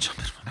tonight when I jump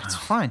in. It's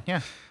fine,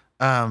 yeah.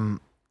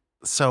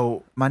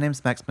 So My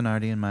name's Max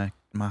Minardi, and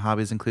my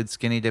hobbies include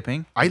skinny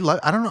dipping, I don't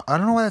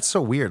know why that's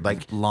so weird.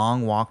 Like,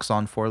 long walks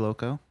on Four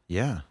Loko,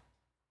 yeah,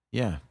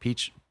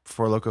 peach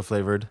Four Loko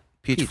flavored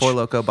peach Four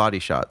Loko body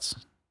shots.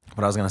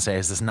 What I was going to say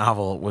is this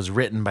novel was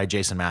written by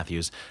Jason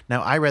Matthews.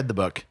 Now, I read the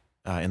book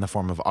in the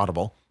form of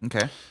Audible,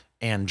 Okay.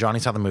 and Johnny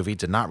saw the movie,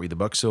 did not read the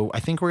book. So I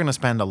think we're going to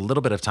spend a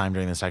little bit of time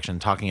during this section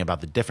talking about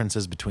the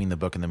differences between the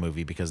book and the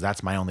movie, because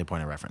that's my only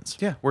point of reference.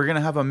 Yeah, we're going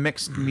to have a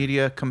mixed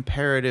media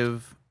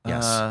comparative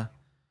Yes.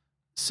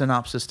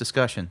 synopsis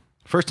discussion.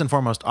 First and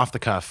foremost, off the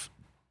cuff.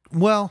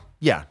 Well,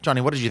 yeah, Johnny,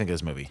 what did you think of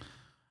this movie?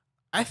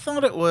 I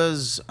thought it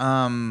was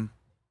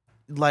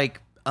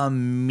like a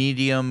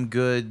medium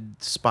good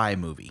spy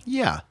movie.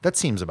 Yeah, that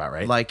seems about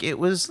right. Like it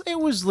was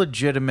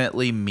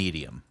legitimately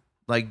medium.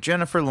 Like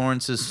Jennifer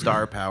Lawrence's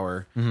star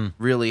power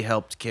really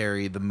helped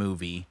carry the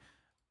movie.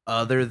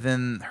 Other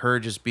than her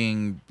just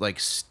being like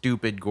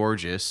stupid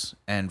gorgeous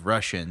and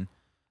Russian,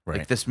 Right.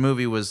 like this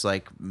movie was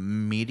like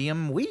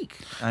medium weak.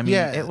 I mean,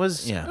 Yeah, it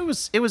was yeah.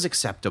 it was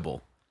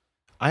acceptable.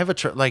 I have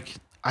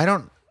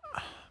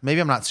maybe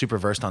I'm not super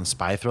versed on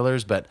spy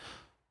thrillers, but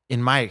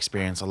in my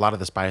experience, a lot of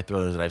the spy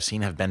thrillers that I've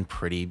seen have been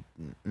pretty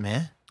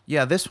meh.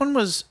 Yeah, this one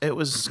was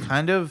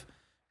kind of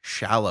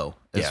shallow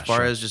as Yeah, far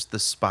sure. as just the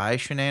spy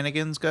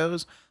shenanigans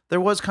goes.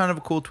 There was kind of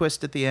a cool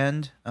twist at the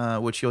end,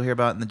 which you'll hear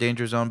about in the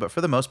Danger Zone, but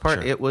for the most part,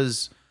 Sure.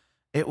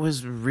 it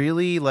was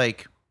really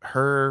like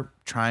her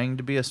trying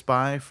to be a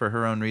spy for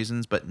her own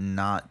reasons, but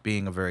not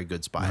being a very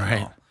good spy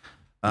Right. at all.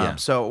 Yeah.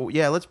 So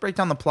yeah, let's break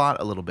down the plot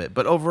a little bit.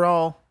 But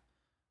overall,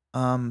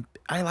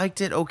 I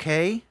liked it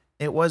okay.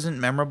 It wasn't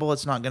memorable.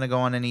 It's not going to go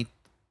on any,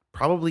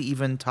 probably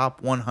even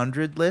top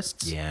 100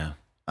 lists. Yeah.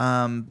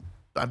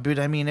 But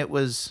I mean, it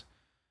was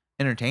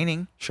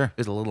entertaining. Sure. It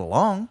was a little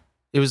long.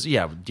 It was,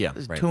 yeah. It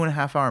was a Right.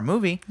 2.5 hour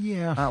movie.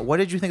 Yeah. What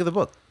did you think of the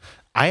book?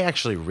 I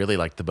actually really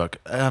liked the book.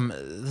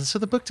 So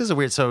the book does a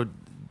weird. So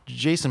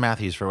Jason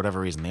Matthews, for whatever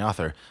reason, the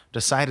author,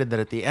 decided that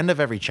at the end of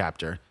every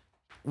chapter,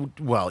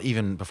 well,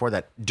 even before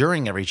that,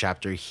 during every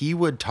chapter, he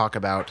would talk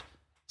about,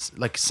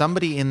 like,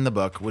 somebody in the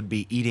book would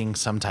be eating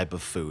some type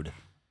of food,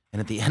 and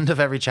at the end of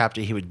every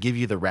chapter, he would give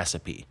you the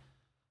recipe.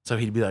 So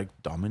he'd be like,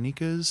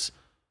 Dominica's,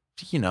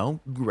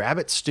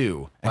 rabbit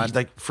stew, and he'd,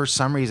 like, for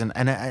some reason,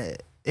 and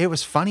it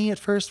was funny at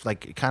first,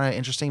 like, kind of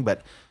interesting,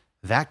 but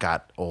that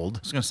got old. I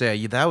was gonna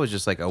say that was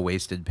just like a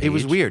wasted page. It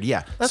was weird,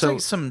 yeah. That's so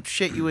like some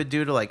shit you would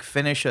do to like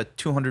finish a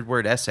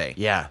 200-word essay.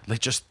 yeah, like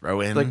just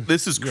throw in Like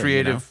this is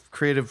yeah,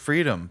 creative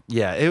freedom.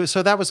 Yeah, it was,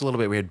 so that was a little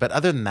bit weird, but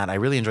other than that, I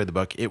really enjoyed the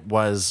book. It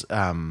was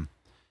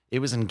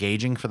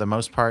engaging for the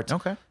most part.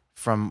 Okay.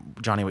 From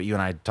Johnny, what you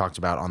and I talked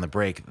about on the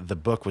break, the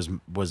book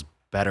was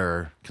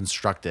better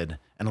constructed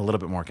and a little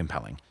bit more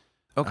compelling.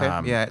 Okay.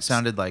 Yeah, it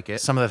sounded like it.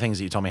 Some of the things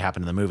that you told me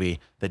happened in the movie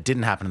that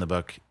didn't happen in the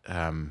book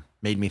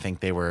made me think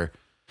they were,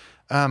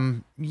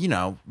 kind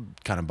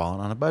of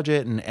balling on a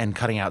budget and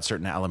cutting out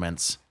certain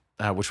elements,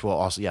 which we'll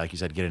also, like you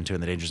said, get into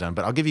in the Danger Zone.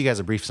 But I'll give you guys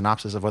a brief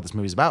synopsis of what this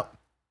movie's about.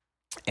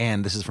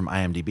 And this is from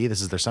IMDb.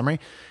 This is their summary.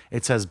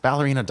 It says,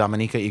 ballerina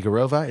Dominika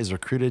Igorova is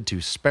recruited to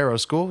Sparrow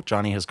School.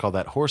 Johnny has called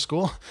that whore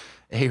school,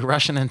 a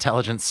Russian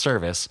intelligence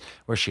service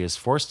where she is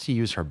forced to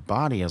use her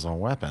body as a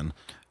weapon.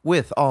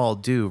 With all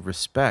due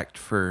respect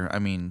for,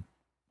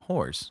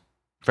 whores.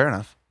 Fair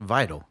enough.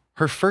 Vital.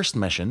 Her first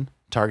mission,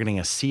 targeting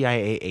a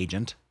CIA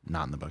agent,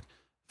 not in the book,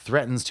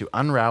 threatens to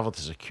unravel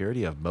the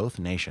security of both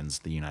nations,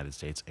 the United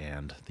States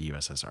and the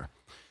USSR.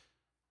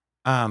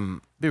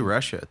 Be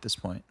Russia at this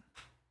point.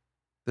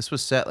 This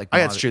was set like. Oh,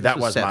 yeah, that's true. That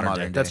this was set modern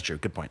day. day. That's true.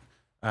 Good point.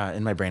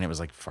 In my brain, it was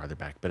like farther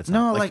back, but it's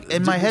No, not. like,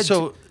 in my head,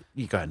 So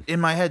you go ahead. In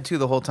my head too,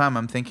 the whole time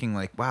I'm thinking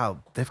like, wow,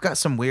 they've got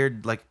some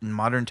weird like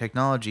modern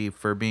technology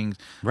for being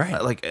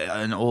Right. like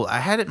an old. I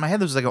had it in my head.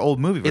 This was like an old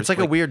movie. It's like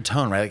a weird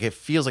tone, right? Like it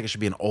feels like it should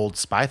be an old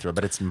spy thriller,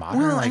 but it's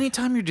modern. Well, like,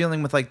 anytime you're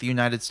dealing with like the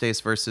United States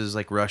versus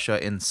like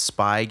Russia in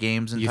spy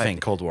games, and You type-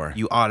 think Cold War.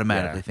 you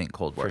automatically Yeah, think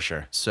Cold War for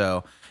sure.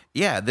 So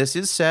yeah, this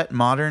is set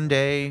modern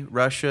day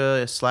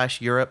Russia /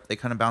 Europe. They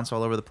kind of bounce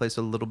all over the place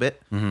a little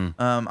bit. Mm-hmm.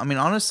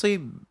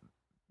 Honestly,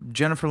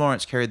 Jennifer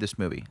Lawrence carried this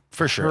movie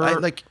For sure.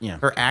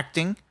 Her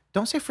acting.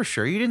 Don't say for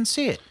sure. You didn't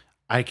see it.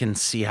 I can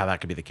see how that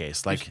could be the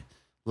case. Like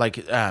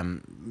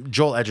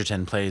Joel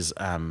Edgerton plays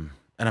an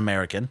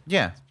American.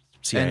 Yeah.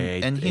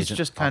 CIA and he's agent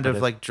just kind of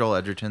operative. like Joel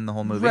Edgerton the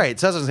whole movie. Right.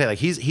 So I was gonna say, like,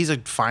 he's a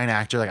fine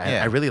actor. Like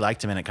Yeah. I really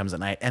liked him in It Comes at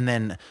Night. And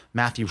then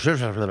Matthew,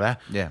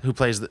 Yeah. who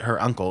plays her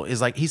uncle,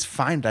 is like, he's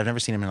fine, but I've never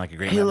seen him in like a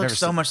great. He I've looks never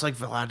so seen- much like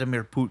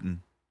Vladimir Putin.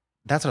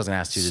 That's what I was gonna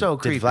ask you. So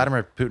Did creepy.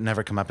 Vladimir Putin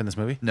ever come up in this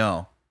movie?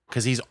 No.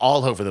 Because he's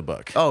all over the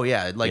book. Oh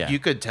yeah, like Yeah. you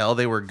could tell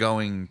they were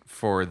going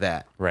for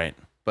that. Right.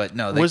 But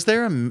no, Was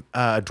there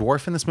a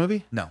dwarf in this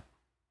movie? no.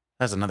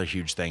 That's another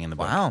huge thing in the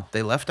book. Wow,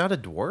 they left out a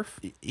dwarf.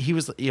 He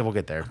was. Yeah, we'll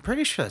get there.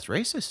 Pretty sure that's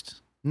racist.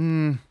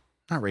 Not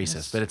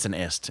racist, but it's an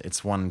ist.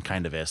 It's one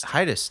kind of ist.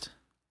 Heightist.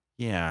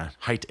 Yeah,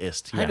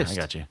 heightist. Yeah, I Heightist.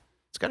 got you.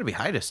 It's got to be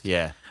heightist.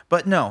 Yeah.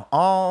 But no,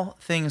 all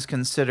things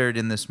considered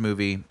in this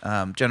movie,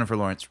 Jennifer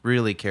Lawrence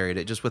really carried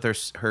it just with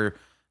her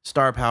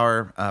star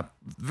power.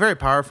 Very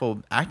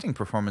powerful acting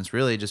performance,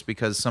 really, just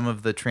because some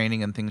of the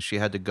training and things she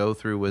had to go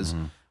through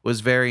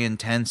was very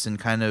intense and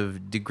kind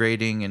of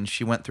degrading. And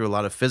she went through a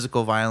lot of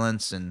physical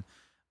violence. And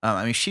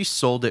she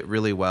sold it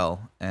really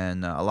well.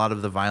 And a lot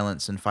of the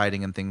violence and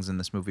fighting and things in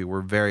this movie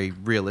were very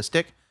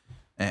realistic.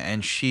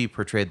 And she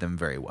portrayed them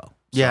very well.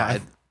 So Yeah,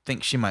 I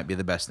think she might be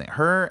the best thing.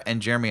 Her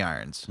and Jeremy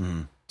Irons,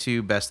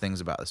 two best things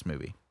about this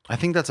movie. I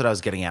think that's what I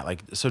was getting at.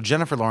 Like, so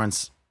Jennifer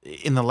Lawrence,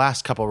 in the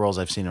last couple of roles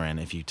I've seen her in,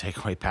 if you take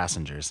away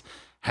Passengers,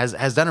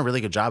 has done a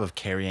really good job of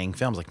carrying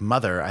films. Like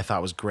Mother, I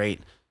thought was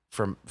great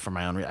for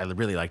my own. I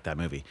really liked that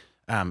movie.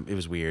 It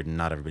was weird and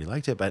not everybody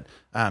liked it, but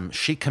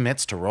she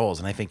commits to roles,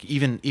 and I think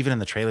even in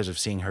the trailers of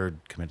seeing her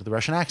commit to the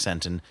Russian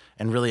accent and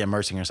really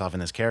immersing herself in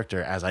this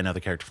character, as I know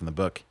the character from the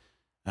book,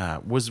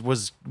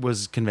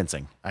 was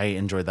convincing. I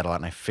enjoyed that a lot,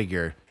 and I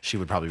figure she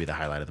would probably be the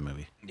highlight of the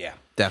movie. Yeah,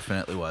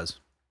 definitely was.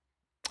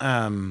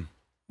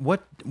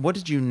 What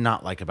did you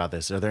not like about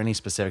this? Are there any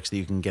specifics that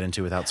you can get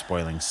into without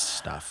spoiling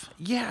stuff?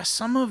 Yeah,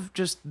 some of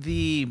just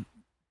the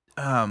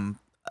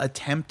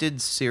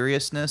attempted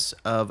seriousness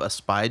of a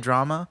spy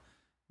drama,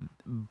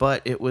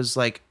 but it was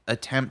like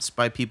attempts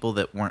by people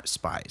that weren't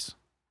spies.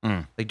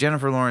 Like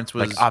Jennifer Lawrence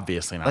was Like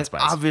obviously not like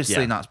spies.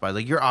 obviously Yeah. not spies.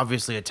 Like you're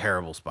obviously a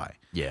terrible spy.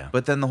 Yeah.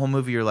 But then the whole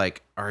movie, you're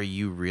like, are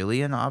you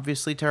really an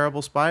obviously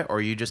terrible spy, or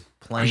are you just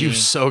Are playing? you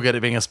so good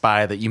at being a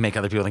spy that you make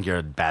other people think you're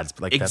a bad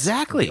spy? Like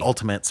Exactly. That's the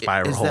ultimate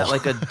spy Is role. that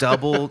like a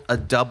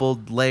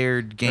doubled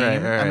layered game? Right,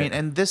 right, I mean, right.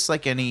 and this,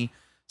 like any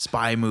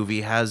spy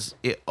movie, has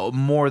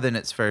more than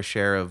its fair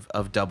share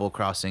of double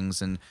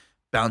crossings and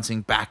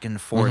bouncing back and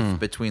forth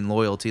between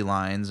loyalty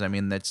lines. I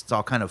mean, it's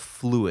all kind of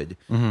fluid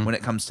when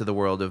it comes to the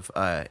world of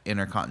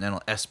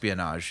intercontinental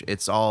espionage.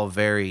 It's all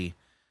very,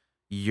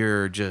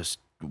 you're just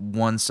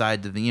one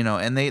side to the,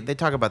 and they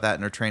talk about that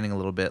in their training a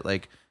little bit,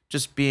 like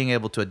just being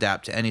able to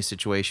adapt to any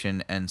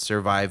situation and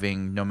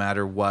surviving no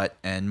matter what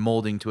and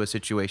molding to a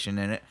situation.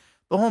 And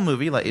the whole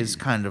movie is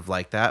kind of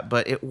like that,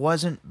 but it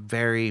wasn't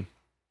very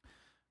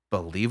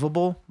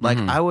believable. Like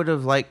I would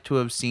have liked to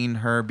have seen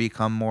her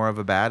become more of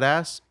a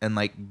badass and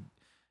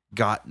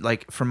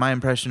from my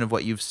impression of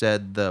what you've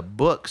said, the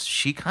books,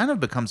 she kind of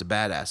becomes a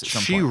badass at some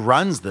point. She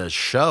runs the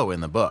show in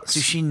the books. So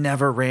she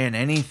never ran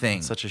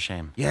anything. Such a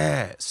shame.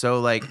 Yeah.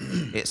 So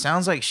it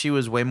sounds like she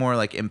was way more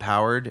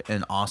empowered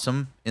and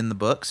awesome in the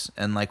books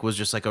and was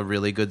just a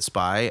really good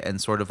spy and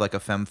sort of like a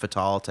femme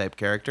fatale type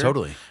character.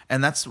 Totally.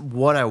 And that's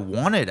what I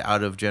wanted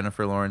out of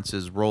Jennifer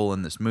Lawrence's role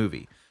in this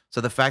movie. So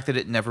the fact that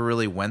it never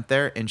really went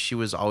there and she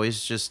was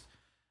always just,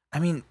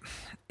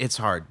 it's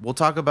hard. We'll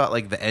talk about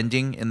the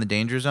ending in the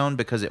Danger Zone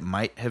because it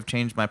might have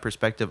changed my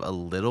perspective a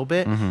little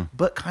bit,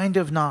 but kind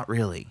of not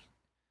really.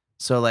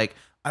 So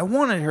I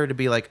wanted her to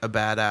be a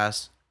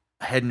badass,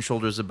 head and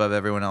shoulders above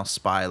everyone else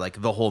spy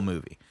the whole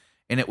movie.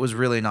 And it was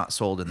really not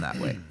sold in that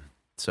way.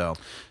 So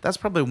that's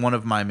probably one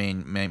of my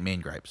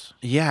main gripes.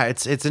 Yeah,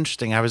 it's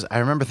interesting. I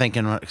remember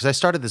thinking because I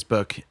started this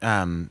book.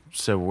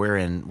 So we're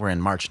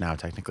in March now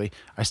technically.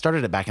 I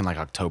started it back in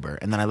October,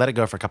 and then I let it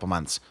go for a couple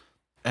months.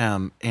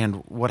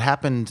 And what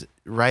happened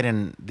right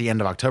in the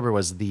end of October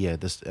was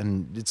this,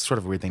 and it's sort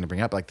of a weird thing to bring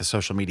up, the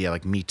social media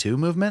Me Too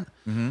movement.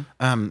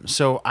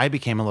 So I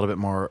became a little bit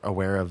more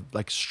aware of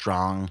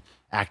strong,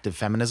 active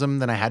feminism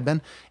than I had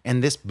been,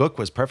 and this book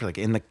was perfect.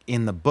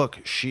 In the book,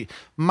 she,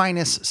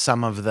 minus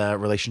some of the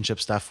relationship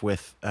stuff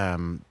with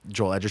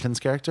Joel Edgerton's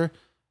character,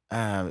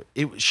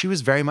 she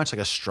was very much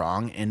a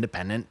strong,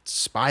 independent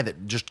spy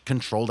that just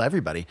controlled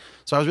everybody.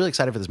 So I was really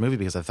excited for this movie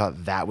because I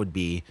thought that would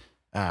be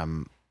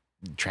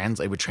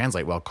it would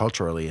translate well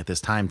culturally at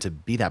this time to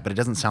be that, but it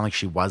doesn't sound like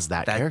she was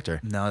that character.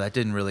 No, that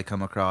didn't really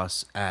come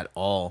across at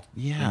all.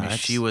 Yeah,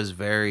 she was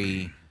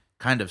very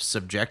kind of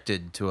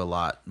subjected to a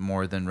lot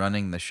more than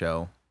running the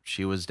show.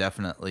 She was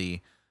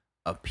definitely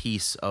a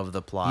piece of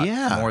the plot,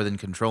 more than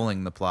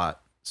controlling the plot.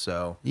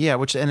 So yeah,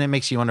 and it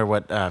makes you wonder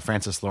what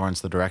Francis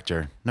Lawrence, the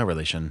director, no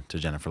relation to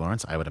Jennifer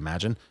Lawrence, I would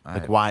imagine,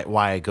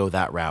 why go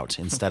that route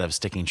instead of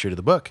sticking true to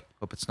the book?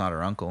 Hope it's not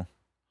her uncle.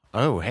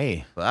 Oh,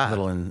 hey,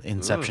 little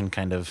Inception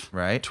kind of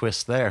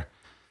twist there.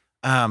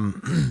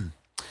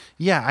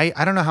 Yeah,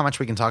 I don't know how much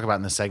we can talk about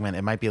in this segment.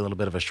 It might be a little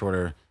bit of a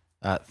shorter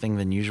thing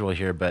than usual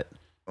here, but...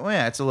 Well,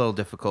 yeah, it's a little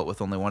difficult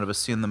with only one of us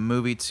seeing the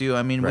movie, too.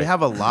 I mean, we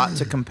have a lot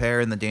to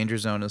compare in the Danger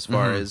Zone as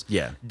far as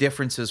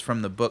differences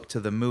from the book to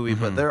the movie,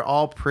 but they're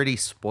all pretty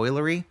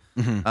spoilery.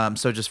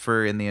 So just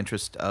in the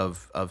interest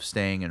of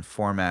staying in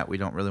format, we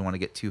don't really want to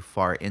get too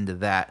far into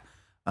that.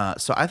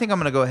 So I think I'm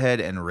going to go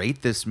ahead and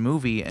rate this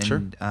movie,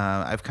 and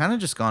I've kind of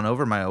just gone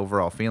over my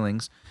overall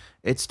feelings.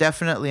 It's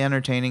definitely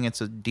entertaining.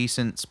 It's a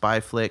decent spy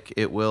flick.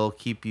 It will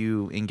keep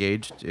you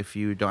engaged if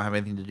you don't have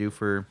anything to do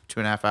for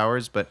 2.5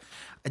 hours, but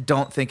I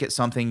don't think it's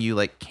something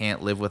you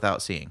can't live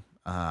without seeing.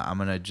 I'm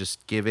going to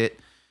just give it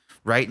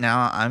right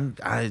now.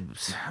 I'm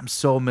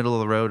so middle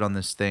of the road on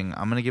this thing.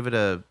 I'm going to give it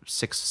a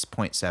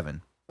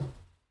 6.7.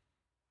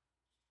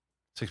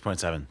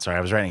 6.7. Sorry,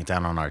 I was writing it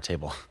down on our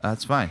table.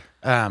 That's fine.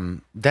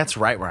 That's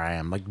right where I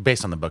am,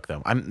 based on the book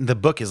though. The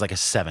book is a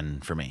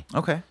 7 for me.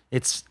 Okay.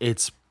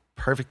 It's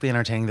perfectly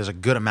entertaining. There's a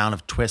good amount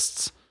of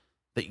twists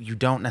that you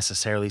don't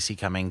necessarily see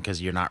coming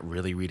because you're not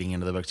really reading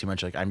into the book too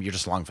much. You're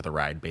just along for the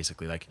ride,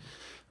 basically.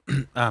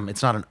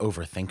 It's not an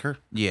overthinker.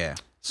 Yeah.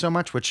 So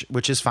much,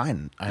 which is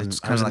fine. I was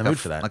in the mood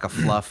for that. Like a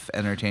fluff,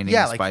 entertaining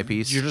spy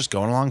piece. You're just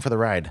going along for the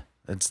ride.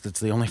 That's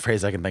the only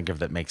phrase I can think of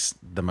that makes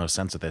the most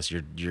sense with this.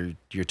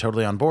 You're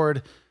totally on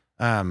board.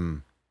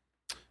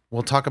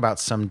 We'll talk about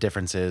some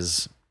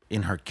differences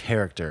in her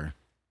character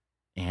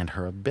and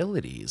her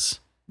abilities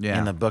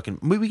in the book, and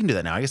we can do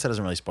that now. I guess that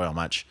doesn't really spoil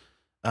much.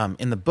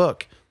 In the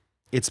book,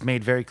 it's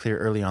made very clear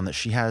early on that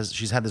she's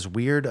had this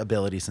weird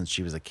ability since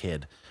she was a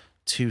kid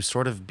to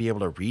sort of be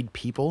able to read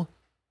people,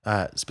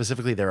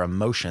 specifically their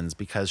emotions,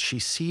 because she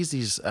sees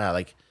these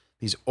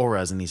these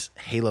auras and these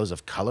halos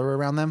of color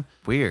around them.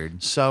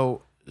 Weird.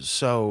 So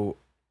there's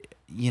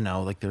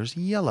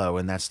yellow,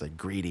 and that's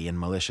greedy and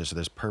malicious. Or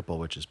there's purple,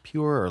 which is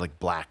pure, or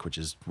black, which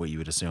is what you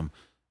would assume,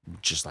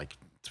 just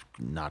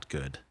not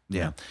good.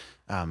 Yeah.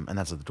 And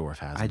that's what the dwarf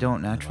has. I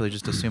don't naturally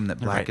just assume that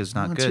black is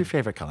not good. What's your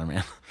favorite color,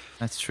 man?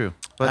 That's true.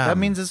 But that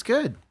means it's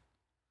good.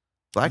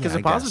 Black is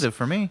a positive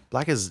for me.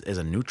 Black is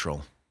a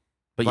neutral.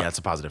 But it's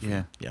a positive for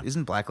me. Yeah.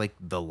 Isn't black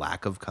the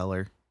lack of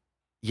color?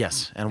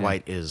 Yes, and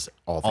white is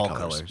all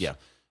colors. Yeah.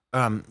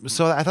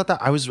 So I thought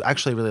that I was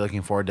actually really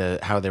looking forward to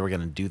how they were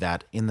going to do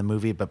that in the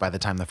movie, but by the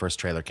time the first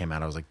trailer came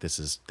out, I was like,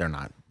 they're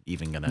not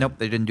even going to. Nope,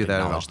 they didn't do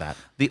that at all.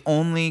 The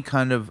only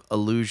kind of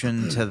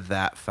allusion to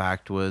that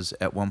fact was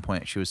at one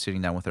point she was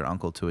sitting down with her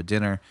uncle to a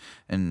dinner,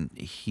 and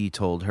he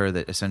told her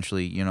that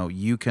essentially,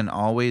 you can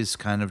always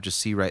kind of just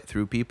see right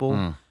through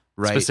people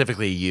right.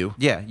 Specifically you.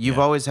 Yeah, you've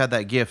always had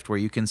that gift where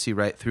you can see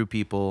right through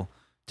people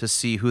to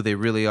see who they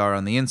really are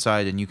on the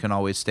inside, and you can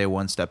always stay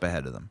one step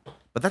ahead of them.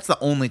 But that's the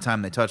only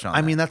time they touch on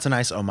I that. mean, that's a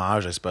nice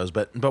homage, I suppose.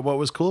 But what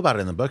was cool about it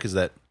in the book is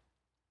that,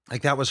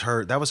 like, that was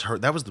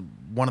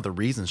one of the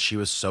reasons she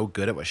was so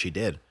good at what she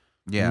did.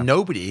 Yeah.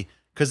 Nobody,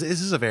 because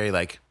this is a very,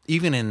 like,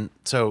 even in,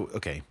 so,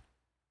 okay.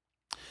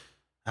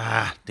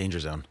 Danger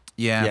Zone.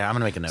 Yeah. Yeah, I'm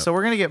going to make a note. So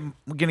we're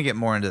gonna get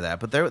more into that,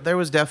 but there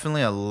was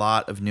definitely a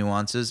lot of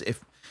nuances.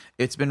 If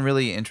it's been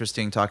really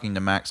interesting talking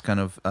to Max kind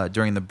of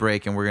during the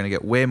break, and we're gonna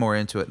get way more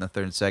into it in the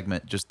third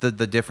segment. Just the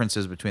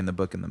differences between the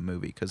book and the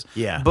movie, because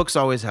books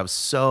always have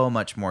so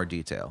much more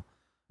detail.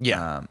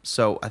 Yeah.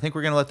 So I think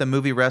we're gonna let the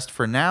movie rest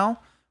for now.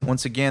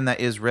 Once again,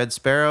 that is Red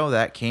Sparrow.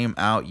 That came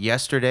out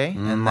yesterday,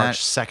 and March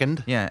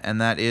 2nd. Yeah,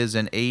 and that is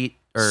an 8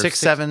 or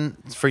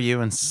 6.7 for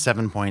you and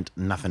 7 point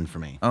nothing for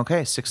me.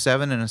 Okay,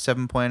 6.7 and a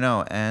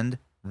 7.0, and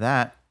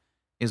that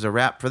is a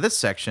wrap for this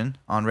section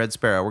on Red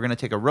Sparrow. We're going to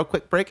take a real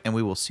quick break, and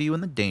we will see you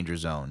in the Danger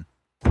Zone.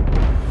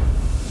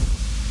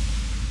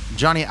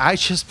 Johnny, I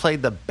just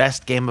played the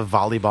best game of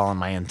volleyball in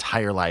my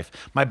entire life.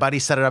 My buddy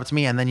set it up to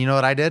me, and then you know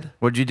what I did?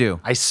 What'd you do?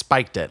 I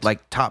spiked it.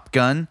 Like Top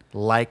Gun?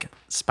 Like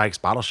Spike's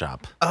Bottle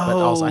Shop. But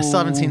also, I still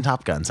haven't seen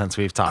Top Gun since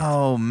we've talked.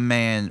 Oh,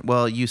 man.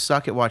 Well, you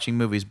suck at watching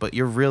movies, but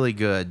you're really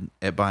good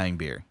at buying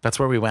beer. That's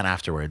where we went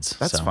afterwards.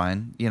 That's so.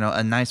 fine. You know,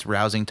 a nice,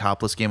 rousing,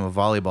 topless game of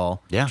volleyball.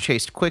 Yeah.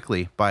 Chased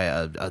quickly by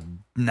a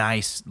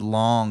nice,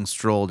 long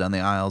stroll down the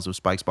aisles of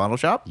Spike's Bottle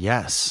Shop.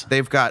 Yes.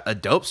 They've got a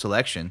dope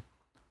selection.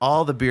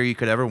 All the beer you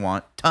could ever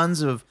want.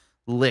 Tons of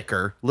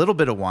liquor, little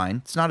bit of wine.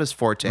 It's not his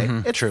forte.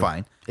 It's True.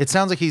 fine. It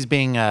sounds like he's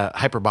being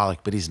hyperbolic,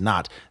 but he's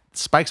not.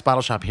 Spike's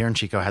Bottle Shop here in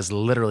Chico has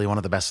literally one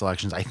of the best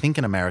selections, I think,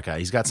 in America.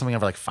 He's got something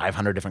over like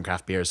 500 different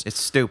craft beers. It's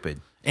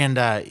stupid. And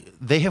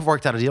they have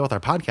worked out a deal with our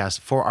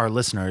podcast for our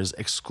listeners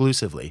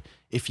exclusively.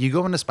 If you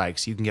go into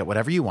Spike's, you can get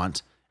whatever you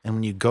want. And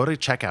when you go to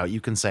checkout,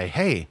 you can say,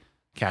 hey,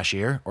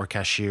 cashier or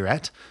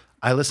cashierette,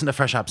 I listen to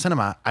Fresh Hop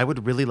Cinema. I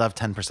would really love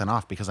 10%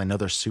 off because I know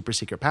their super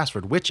secret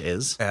password, which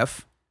is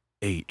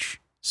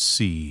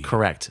FHC.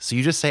 correct. So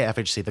you just say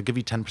FHC. They'll give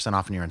you 10%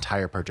 off on your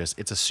entire purchase.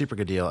 It's a super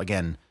good deal.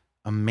 Again,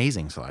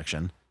 amazing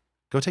selection.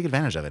 Go take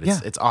advantage of it.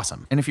 It's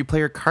awesome. And if you play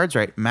your cards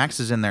right, Max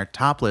is in there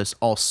topless,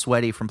 all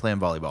sweaty from playing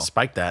volleyball.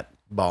 Spike that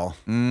ball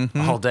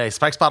all day.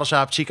 Spike's Bottle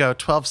Shop, Chico,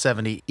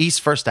 1270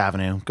 East 1st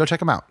Avenue. Go check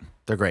them out.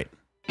 They're great.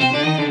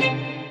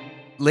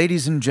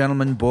 Ladies and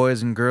gentlemen,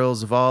 boys and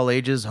girls of all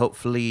ages,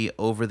 hopefully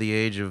over the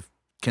age of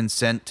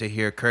consent to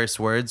hear curse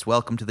words,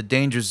 welcome to the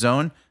Danger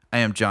Zone. I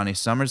am Johnny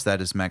Summers.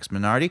 That is Max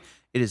Minardi.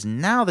 It is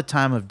now the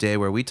time of day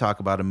where we talk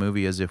about a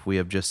movie as if we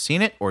have just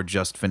seen it or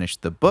just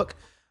finished the book.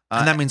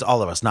 And that means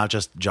all of us, not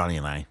just Johnny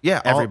and I.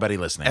 Yeah. Everybody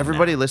listening.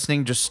 Everybody now.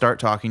 listening, just start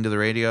talking to the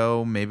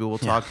radio. Maybe we'll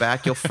talk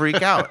back. You'll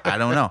freak out. I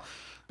don't know.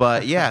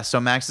 But yeah, so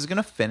Max is going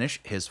to finish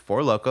his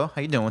Four Loko.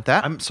 How you doing with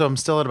that? I'm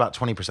still at about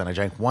 20%. I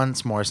drank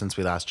once more since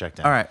we last checked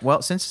in. All right.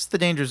 Well, since it's the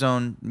Danger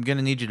Zone, I'm going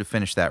to need you to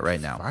finish that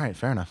right now. All right.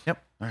 Fair enough. Yep.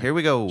 All right. Here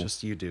we go.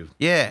 Just you do.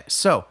 Yeah,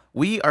 so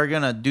we are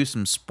going to do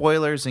some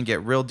spoilers and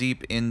get real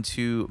deep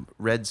into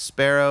Red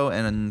Sparrow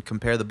and then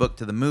compare the book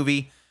to the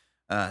movie,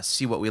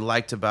 see what we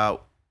liked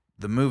about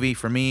the movie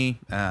for me,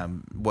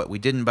 what we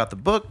didn't about the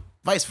book,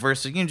 vice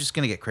versa. You're just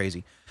going to get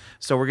crazy.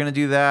 So we're going to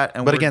do that.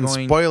 And But again,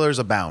 spoilers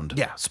abound.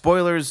 Yeah,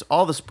 spoilers,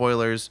 all the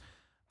spoilers.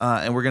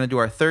 And we're going to do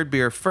our third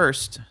beer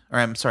first. Or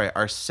I'm sorry,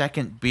 our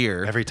second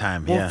beer. Every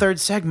time, Well, yeah. third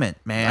segment,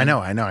 man.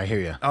 I know. I hear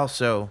you.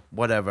 Also,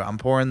 whatever. I'm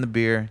pouring the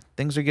beer.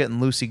 Things are getting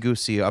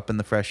loosey-goosey up in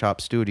the Fresh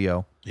Hop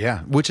studio. Yeah,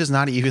 which is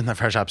not even the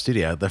Fresh Hop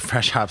Studio. The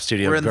Fresh Hop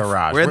Studio We're in the-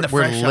 garage. we're in the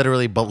Fresh Hop-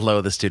 literally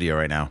below the studio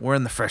right now. We're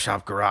in the Fresh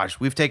Hop garage.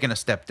 We've taken a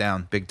step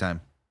down big time.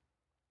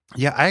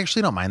 Yeah, I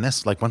actually don't mind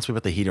this. Like once we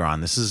put the heater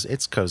on,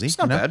 it's cozy. It's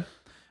not bad.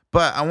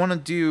 But I want to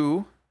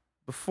do,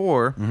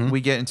 before we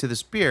get into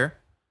this beer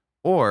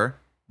or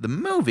the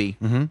movie,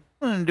 Mm-hmm. I'm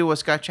going to do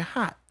What's Got You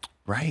Hot.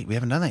 Right. We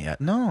haven't done that yet.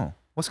 No.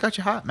 What's Got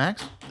You Hot,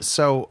 Max?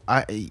 So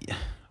I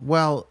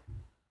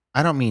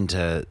don't mean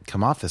to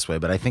come off this way,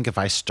 but I think if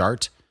I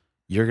start,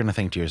 you're going to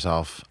think to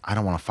yourself, I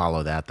don't want to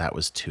follow that. That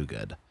was too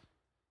good.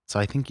 So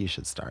I think you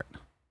should start.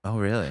 Oh,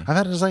 really? I've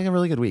had just like a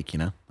really good week, you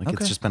know? Like Okay.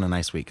 it's just been a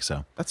nice week.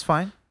 So That's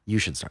fine. you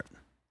should start.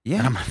 Yeah.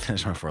 And I'm going to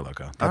finish my Four Loko.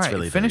 That's All right,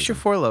 really the finish your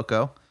reason. Four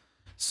Loko.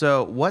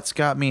 So what's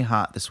got me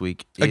hot this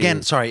week? Again,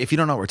 is- sorry, if you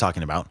don't know what we're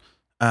talking about,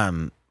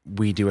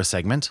 we do a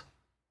segment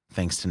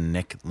thanks to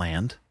Nick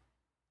Land.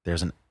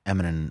 There's an M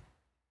and an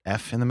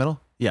F in the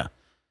middle. Yeah.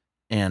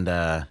 And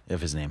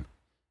of his name.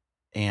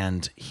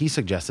 And he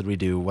suggested we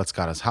do What's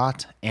Got Us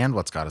Hot and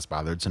What's Got Us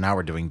Bothered. So now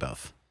we're doing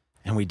both.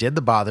 And we did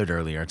the bothered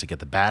earlier to get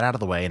the bad out of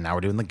the way. And now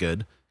we're doing the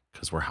good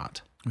because we're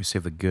hot. we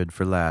save the good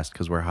for last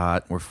because we're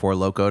hot. We're Four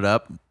Locoed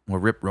up. We're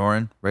rip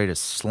roaring, ready to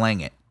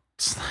slang it.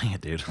 Slang it,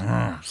 dude.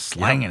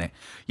 Slanging it.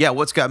 Yeah,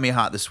 what's got me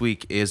hot this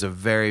week is a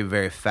very,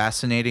 very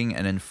fascinating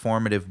and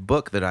informative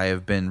book that I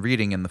have been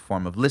reading in the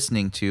form of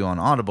listening to on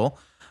Audible.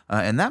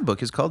 And that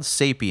book is called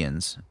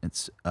Sapiens.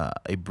 It's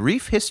a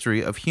brief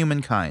history of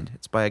humankind.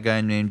 It's by a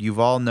guy named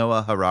Yuval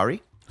Noah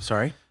Harari.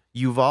 Sorry?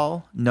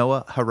 Yuval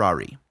Noah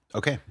Harari.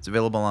 Okay. It's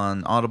available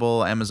on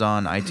Audible,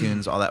 Amazon,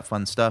 iTunes, all that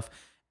fun stuff.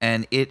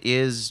 And it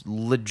is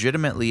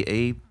legitimately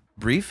a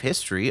brief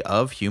history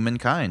of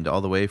humankind,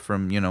 all the way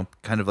from,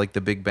 kind of like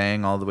the Big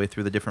Bang, all the way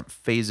through the different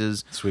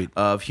phases Sweet.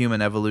 of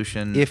human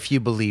evolution. If you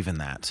believe in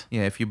that.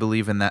 Yeah, if you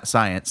believe in that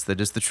science,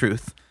 that is the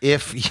truth.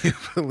 If you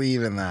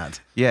believe in that.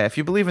 Yeah, if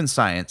you believe in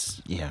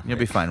science, Yeah, you'll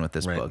be fine with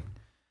this Right. book.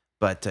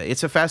 But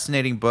it's a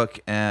fascinating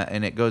book,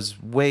 and it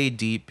goes way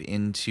deep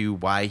into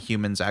why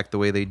humans act the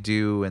way they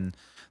do and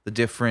the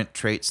different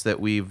traits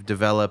that we've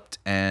developed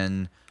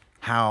and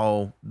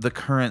how the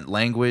current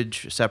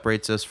language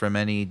separates us from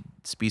any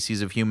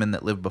species of human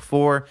that lived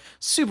before.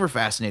 Super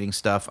fascinating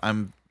stuff.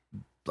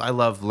 I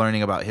love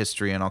learning about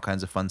history and all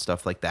kinds of fun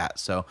stuff like that.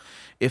 So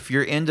if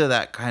you're into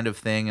that kind of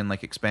thing and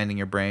like expanding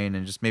your brain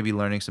and just maybe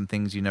learning some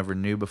things you never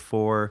knew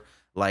before,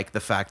 like the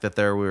fact that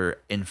there were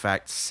in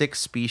fact 6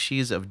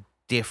 species of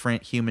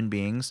different human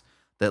beings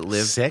that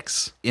lived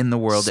 6 in the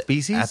world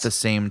species at the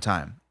same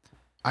time.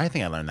 I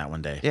think I learned that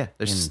one day. Yeah,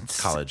 there's in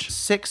college.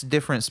 6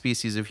 different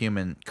species of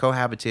human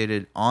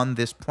cohabitated on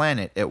this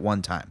planet at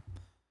one time.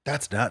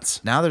 That's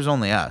nuts. Now there's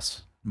only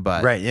us,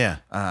 but Right, yeah.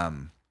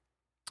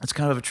 it's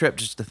kind of a trip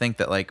just to think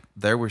that like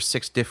there were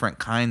 6 different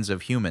kinds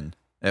of human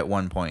at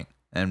one point,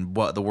 and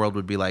what the world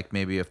would be like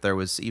maybe if there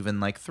was even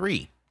like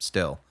 3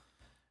 still.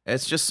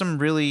 It's just some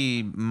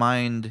really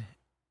mind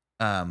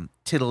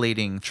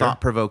titillating, Sure.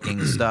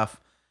 thought-provoking stuff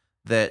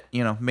that,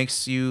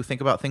 makes you think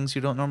about things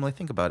you don't normally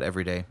think about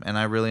every day, and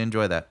I really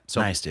enjoy that.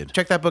 So Nice, dude.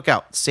 check that book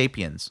out,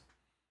 Sapiens.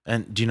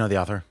 And do you know the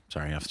author?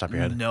 Sorry, off the top of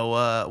your head.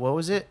 Noah, what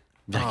was it?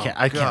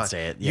 I can't God.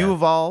 say it. Yeah.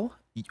 Yuval,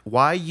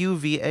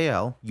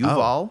 Yuval, Yuval,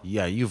 Oh,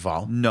 yeah,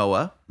 Yuval.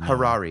 Noah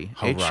Harari,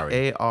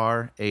 Harari.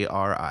 Harari.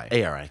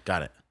 ARI.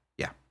 Got it.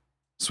 Yeah.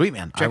 Sweet,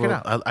 man. Check it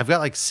out. I've got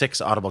like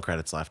 6 Audible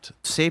credits left.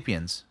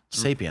 Sapiens.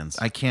 Sapiens.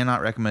 I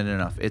cannot recommend it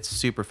enough. It's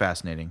super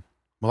fascinating.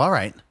 Well, all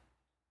right.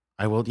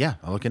 I will. Yeah,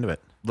 I'll look into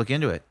it. Look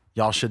into it.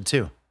 Y'all should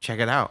too. Check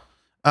it out.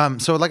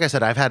 So like I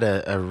said, I've had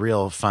a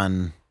real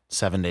fun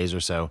 7 days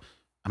or so.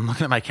 I'm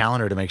looking at my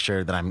calendar to make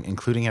sure that I'm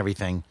including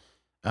everything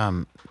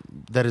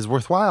that is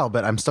worthwhile,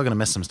 but I'm still going to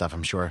miss some stuff,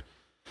 I'm sure.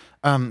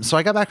 So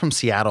I got back from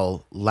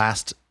Seattle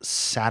last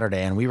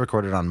Saturday and we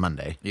recorded on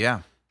Monday.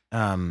 Yeah.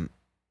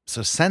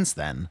 So since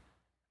then,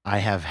 I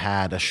have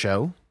had a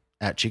show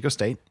at Chico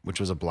State, which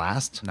was a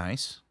blast.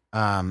 Nice.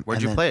 Where'd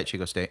Where'd you play at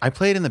Chico State? I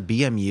played in the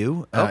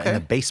BMU in Okay.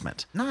 the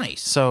basement.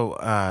 Nice.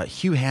 So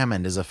Hugh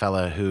Hammond is a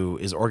fella who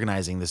is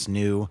organizing this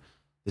new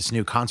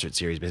concert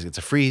series. Basically, it's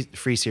a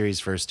free series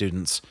for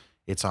students.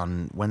 It's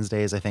on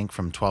Wednesdays, I think,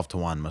 from 12 to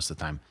 1 most of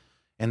the time.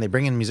 And they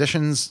bring in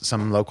musicians,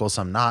 some local,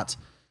 some not.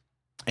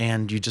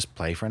 And you just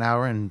play for an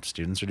hour and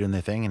students are doing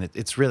their thing. And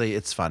it's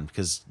fun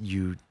because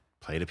you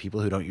play to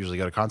people who don't usually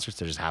go to concerts.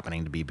 They're just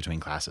happening to be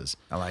between classes.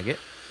 I like it.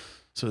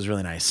 So it was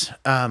really nice.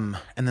 And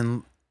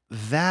then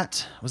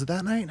was it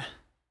that night?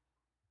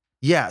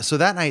 Yeah. So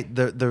that night,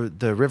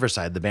 the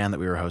Riverside, the band that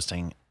we were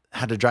hosting,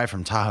 had to drive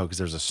from Tahoe because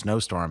there was a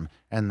snowstorm,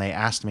 and they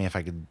asked me if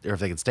they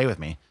could stay with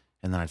me.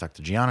 And then I talked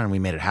to Gianna, and we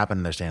made it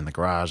happen. They're staying in the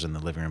garage and the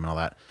living room and all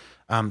that.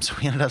 So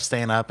we ended up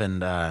staying up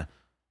and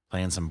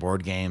playing some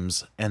board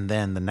games. And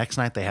then the next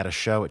night they had a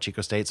show at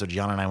Chico State. So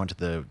Gianna and I went to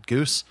the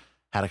Goose,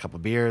 had a couple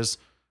beers,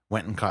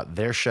 went and caught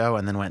their show,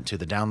 and then went to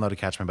the Download to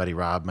catch my buddy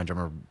Rob, my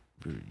drummer.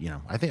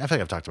 I feel like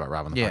I've talked about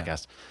Rob on the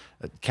podcast.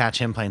 Catch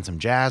him playing some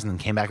jazz, and then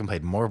came back and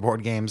played more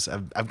board games.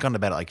 I've gone to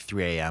bed at like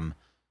 3 a.m.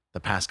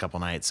 the past couple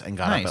nights and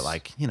got up at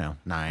like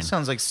 9.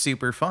 Sounds like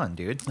super fun,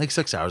 dude. Like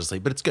 6 hours of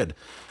sleep, but it's good.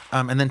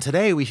 And then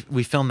today we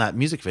filmed that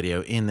music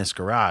video in this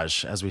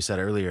garage, as we said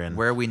earlier, and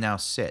Where we now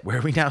sit.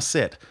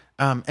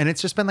 And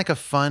it's just been like a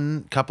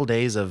fun couple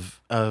days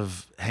of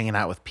hanging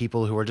out with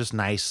people who are just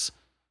nice,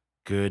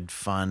 good,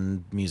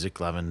 fun, music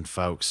loving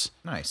folks.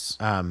 Nice.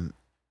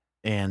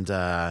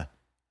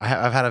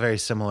 I've had a very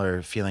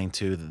similar feeling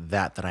to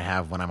that I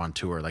have when I'm on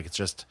tour. Like it's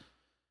just,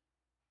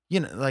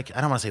 like I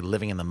don't want to say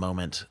living in the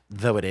moment,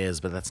 though it is,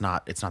 but it's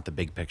not the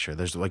big picture.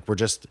 There's like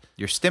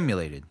You're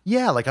stimulated.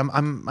 yeah, like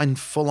I'm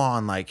full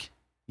on like,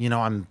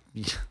 I'm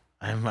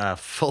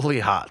fully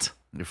hot.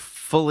 You're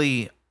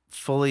fully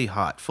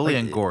hot, fully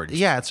Like, engorged.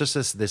 Yeah, it's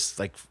just this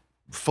like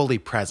fully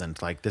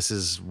present. Like this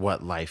is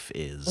what life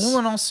is. Well,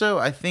 and also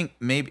I think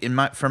maybe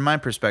from my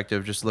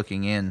perspective, just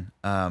looking in,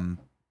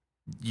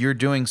 you're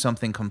doing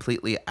something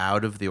completely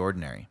out of the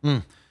ordinary.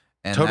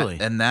 And Totally.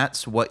 and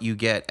that's what you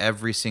get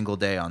every single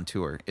day on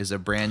tour is a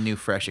brand new,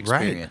 fresh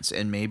experience.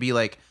 And maybe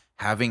like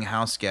having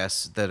house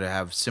guests that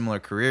have similar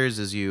careers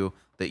as you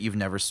that you've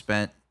never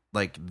spent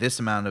like this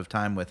amount of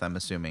time with, I'm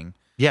assuming.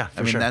 Yeah,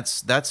 I mean, sure.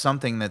 that's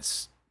something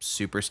that's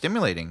super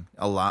stimulating.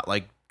 A lot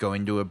like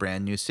going to a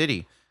brand new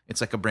city. It's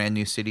like a brand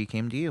new city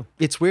came to you.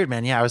 It's weird,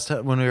 man. Yeah,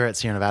 when we were at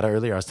Sierra Nevada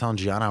earlier, I was telling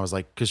Gianna, I was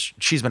like, because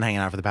she's been hanging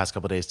out for the past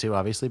couple of days too,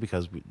 obviously,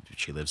 because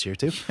she lives here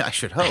too. I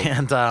should hope.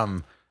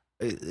 And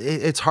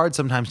it's hard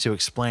sometimes to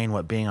explain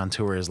what being on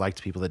tour is like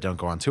to people that don't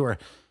go on tour.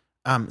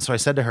 So I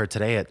said to her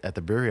today at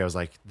the brewery, I was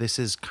like, this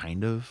is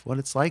kind of what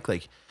it's like.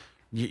 Like,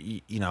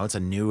 it's a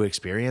new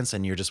experience,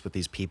 and you're just with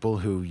these people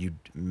who you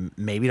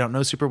maybe don't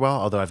know super well.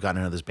 Although I've gotten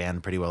to know this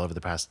band pretty well over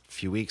the past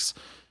few weeks,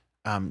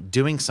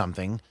 doing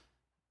something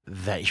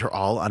that you're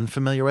all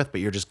unfamiliar with, but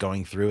you're just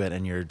going through it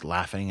and you're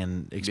laughing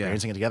and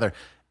experiencing it together.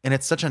 And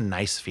it's such a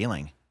nice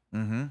feeling.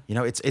 Mm-hmm. You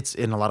know, it's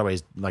in a lot of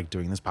ways like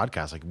doing this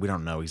podcast. Like we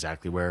don't know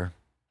exactly where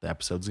the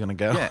episode's going to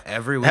go. Yeah,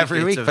 every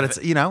week. But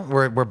it's, you know,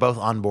 we're both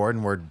on board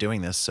and we're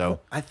doing this. So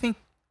I think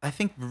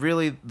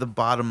really the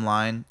bottom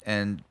line,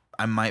 and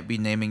I might be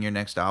naming your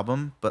next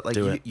album, but like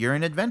Do it. you're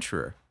an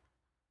adventurer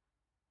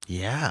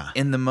yeah.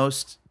 in the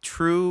most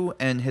true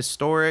and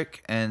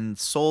historic and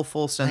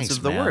soulful sense Thanks,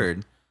 of the man.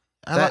 word.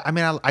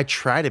 I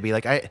try to be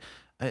like,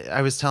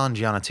 I was telling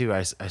Gianna too,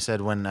 I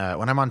said when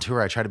I'm on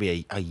tour, I try to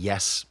be a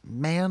yes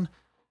man,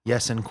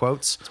 yes in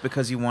quotes. It's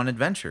because you want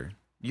adventure.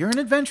 You're an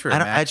adventurer, I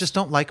Max. just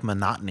don't like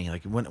monotony.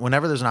 Like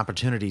whenever there's an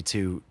opportunity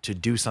to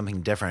do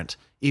something different,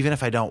 even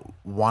if I don't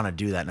want to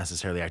do that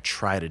necessarily, I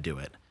try to do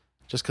it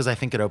just because I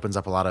think it opens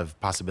up a lot of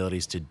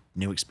possibilities to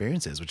new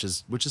experiences, which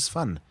is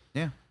fun.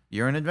 Yeah,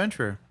 you're an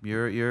adventurer.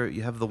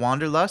 You have the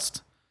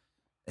wanderlust,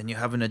 and you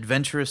have an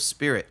adventurous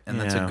spirit, and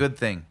that's Yeah. a good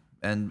thing.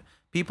 And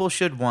people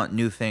should want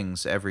new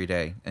things every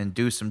day and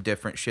do some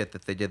different shit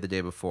that they did the day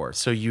before.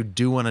 So you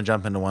do want to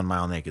jump into 1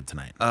 Mile Naked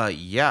tonight?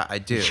 Yeah, I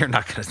do. You're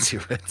not going to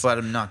do it. But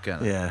I'm not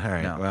gonna. Yeah, all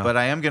right, No. well. But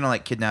I am gonna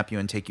like kidnap you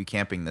and take you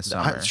camping this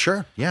summer.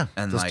 Sure. Yeah.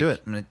 And let's like, do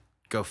it. I'm gonna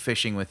go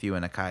fishing with you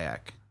in a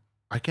kayak.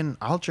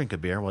 I'll drink a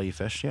beer while you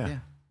fish. Yeah.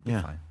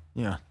 Yeah. fine.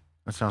 Yeah.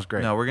 That sounds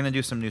great. No, we're gonna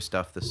do some new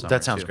stuff this summer.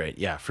 that sounds too. great.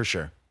 Yeah, for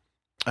sure.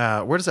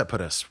 Where does that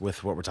put us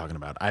with what we're talking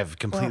about? I've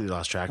completely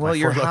lost track. Well, My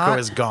you're Ford Loco hot.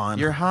 is gone.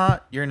 You're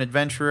hot. You're an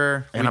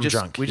adventurer. And I'm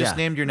drunk, We just yeah.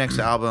 named your next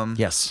album.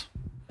 Yes.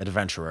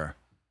 Adventurer.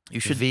 You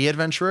should. The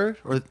Adventurer?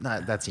 Or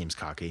that seems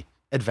cocky.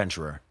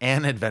 Adventurer.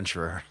 An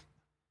adventurer.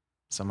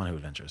 Someone who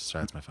adventures.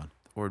 Sorry, that's my phone.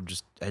 Or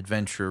just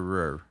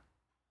adventurer.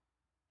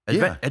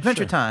 Yeah,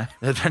 Adventure sure. time.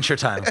 Adventure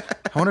time.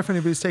 I wonder if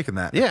anybody's taken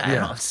that. Yeah, I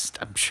don't-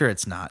 I'm sure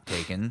it's not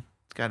taken.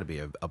 It's got to be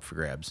up for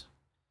grabs.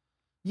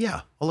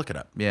 Yeah. I'll look it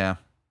up. Yeah,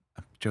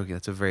 I'm joking.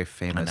 That's a very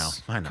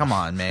famous. I know. Come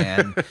on,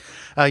 man.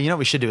 You know what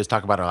we should do is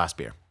talk about our last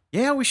beer.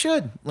 Yeah, we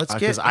should. Let's get.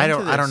 Because I into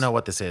don't this. know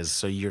what this is,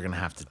 so you're gonna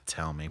have to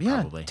tell me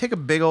Yeah, probably. take a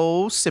big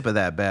old sip of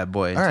that bad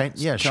boy. All right,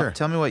 yeah, sure.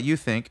 Tell me what you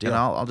think, Deal. and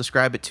I'll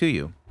describe it to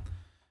you.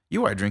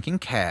 You are drinking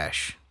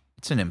Cash.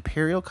 It's an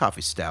Imperial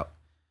Coffee Stout,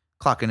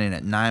 clocking in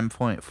at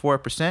 9.4%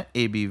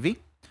 ABV,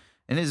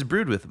 and it is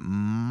brewed with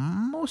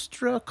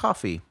Mostra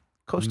coffee.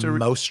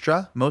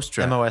 Mostra?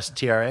 Mostra.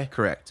 M-O-S-T-R-A?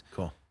 Correct.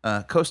 Cool.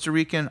 Costa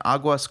Rican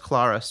Aguas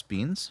Claras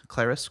beans.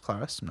 Claras.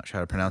 I'm not sure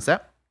how to pronounce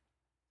that.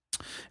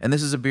 And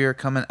this is a beer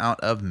coming out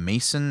of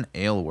Mason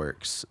Ale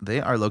Works.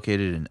 They are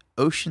located in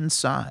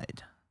Oceanside,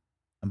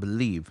 I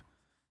believe.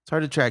 It's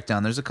hard to track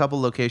down. There's a couple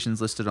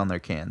locations listed on their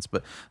cans,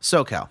 but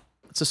SoCal.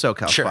 It's a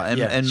SoCal Sure. spot.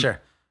 And sure.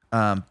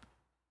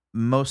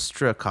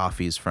 Mostra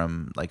Coffee's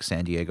from like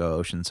San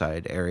Diego,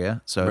 Oceanside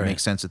area, so Right. it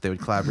makes sense that they would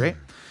collaborate.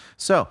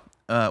 So,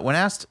 when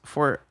asked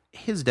for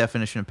his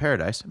definition of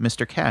paradise,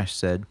 Mr. Cash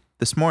said,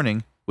 "This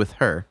morning with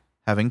her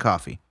having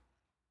coffee."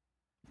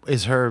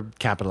 Is her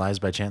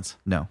capitalized by chance?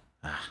 No,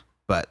 Ah.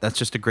 but that's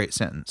just a great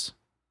sentence.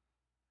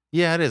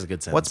 Yeah, it is a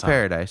good sentence. What's huh?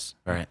 paradise?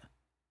 All right.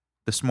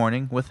 This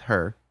morning with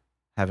her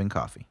having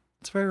coffee.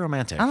 It's very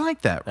romantic. I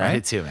like that, I do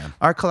right? too, man.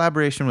 Our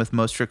collaboration with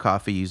Mostra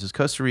Coffee uses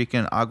Costa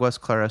Rican Aguas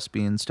Claras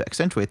beans to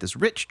accentuate this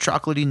rich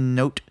chocolatey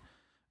note,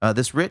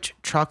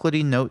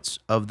 notes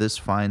of this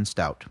fine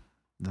stout.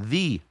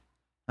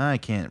 I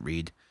can't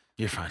read.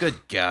 You're fine.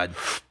 Good God.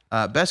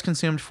 Best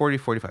consumed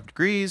 40-45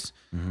 degrees.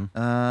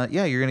 Mm-hmm.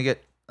 Yeah, you're going to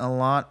get a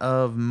lot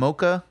of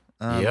mocha,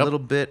 a Yep. little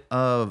bit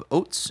of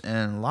oats,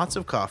 and lots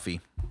of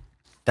coffee.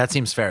 That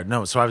seems fair.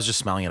 No, so I was just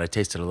smelling it. I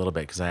tasted a little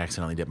bit because I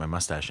accidentally dipped my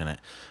mustache in it.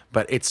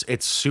 But it's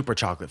super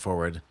chocolate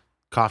forward,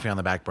 coffee on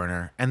the back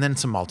burner, and then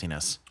some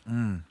maltiness.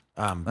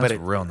 That's But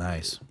real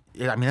nice.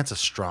 I mean, that's a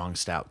strong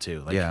stout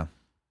too. Like, Yeah.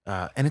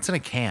 and it's in a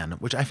can,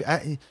 which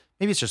I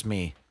maybe it's just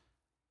me,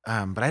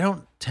 but I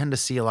don't tend to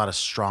see a lot of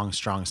strong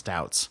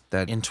stouts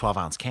That- in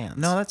 12-ounce cans.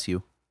 No, that's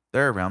you.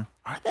 They're around.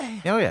 Are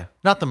they? Oh, yeah.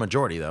 Not the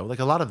majority though. Like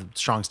a lot of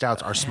strong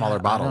stouts are smaller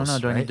bottles. I don't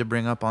know. Do I right? need to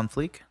bring up On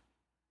Fleek?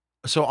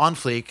 So on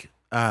Fleek,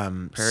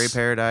 Perry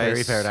Paradise.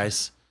 Perry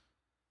Paradise,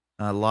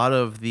 A lot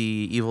of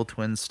the Evil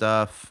Twin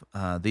stuff.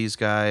 These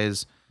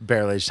guys.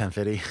 Barrel Aged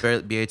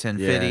 1050.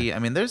 BA1050. Yeah. I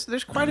mean, there's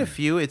quite a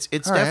few. It's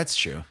All right, that's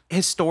true.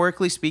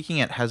 historically speaking,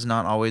 it has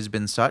not always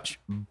been such,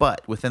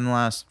 but within the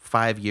last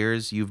 5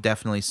 years, you've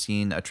definitely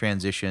seen a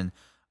transition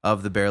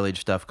of the barrel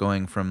aged stuff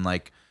going from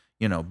like,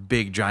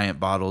 big giant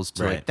bottles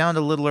to like Right. down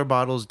to littler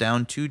bottles,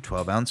 down to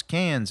 12-ounce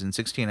cans and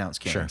 16-ounce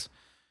cans. Sure.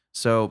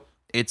 So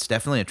it's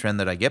definitely a trend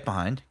that I get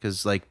behind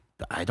because like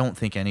I don't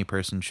think any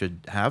person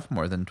should have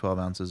more than 12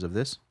 ounces of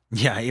this.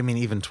 Yeah, I mean,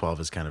 even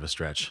 12 is kind of a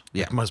stretch.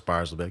 Yeah. Like, most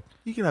bars will be like,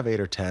 you can have 8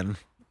 or 10.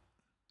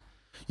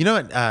 You know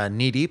what?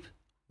 Knee Deep,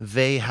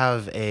 they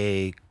have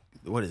the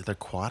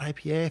quad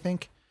IPA, I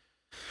think.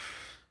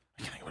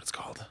 I can't think of what it's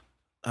called.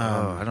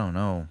 I don't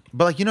know.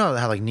 But like, you know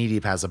how like Knee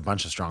Deep has a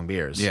bunch of strong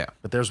beers. Yeah.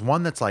 But there's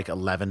one that's like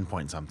 11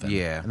 point something.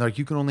 Yeah. And they're like,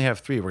 you can only have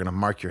 3. We're going to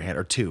mark your hand,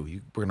 or 2. We're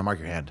going to mark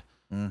your hand.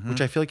 Mm-hmm.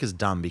 Which I feel like is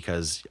dumb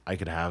because I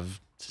could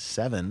have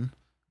 7,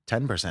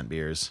 10%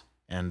 beers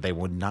and they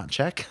would not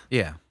check.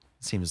 Yeah.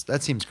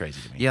 That seems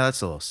crazy to me. Yeah,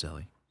 that's a little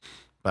silly.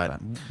 But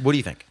what do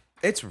you think?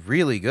 It's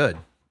really good,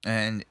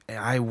 and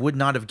I would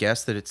not have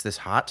guessed that it's this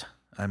hot.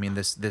 I mean,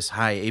 this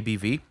high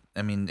ABV.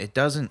 I mean, it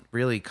doesn't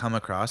really come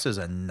across as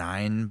a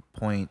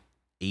 9.8.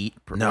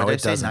 No,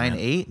 it doesn't.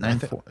 9.8,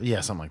 9.4.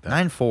 Yeah, something like that.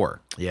 9.4.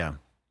 Yeah.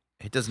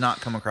 It does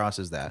not come across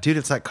as that. Dude,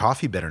 it's that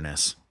coffee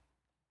bitterness.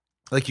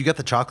 Like you get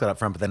the chocolate up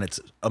front, but then it's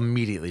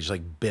immediately just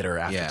like bitter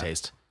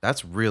aftertaste.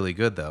 That's really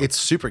good though. It's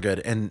super good.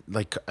 And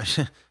like, I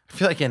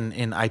feel like in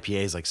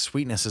IPAs, like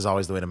sweetness is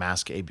always the way to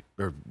mask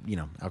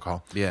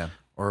alcohol. Yeah.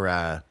 Or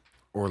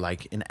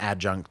like in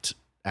adjunct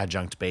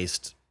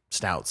based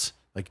stouts.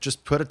 Like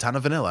just put a ton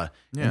of vanilla.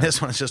 Yeah. And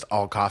this one is just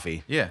all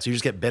coffee. Yeah. So you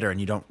just get bitter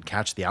and you don't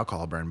catch the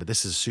alcohol burn, but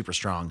this is super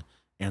strong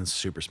and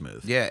super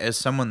smooth. Yeah, as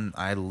someone,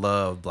 I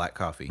love black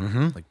coffee.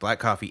 Like black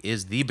coffee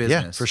is the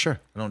business. Yeah, for sure.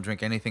 I don't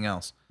drink anything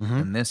else.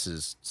 And this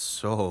is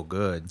so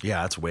good.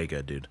 Yeah, that's way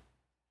good, dude.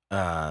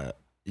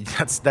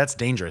 That's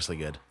dangerously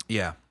good.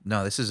 Yeah.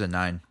 No, this is a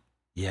 9.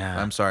 Yeah.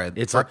 I'm sorry.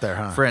 It's up there,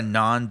 huh? For a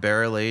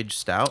non-barrel aged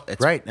stout,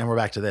 it's Right, and we're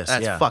back to this.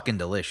 That's yeah. fucking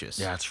delicious.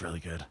 Yeah, it's really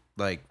good.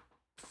 Like,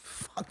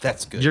 fuck,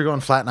 that's good. You're going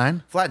flat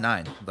 9? Flat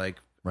 9. Like,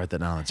 Write that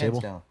down on the hands table.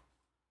 down.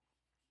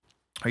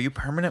 Are you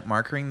permanent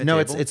markering the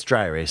No, table? it's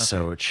dry erase,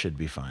 so it should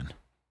be fine.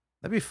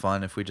 That'd be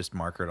fun if we just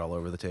marker it all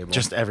over the table.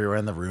 Just everywhere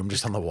in the room,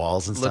 just on the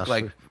walls and Look stuff.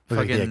 like Look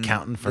like the fucking-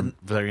 accountant from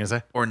what are you gonna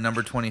say? or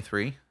number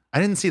 23. I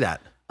didn't see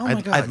that. Oh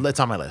my God. It's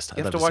on my list.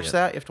 You have to watch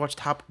that. You have to watch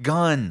Top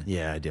Gun.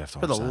 Yeah, I do have to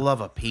For watch the that.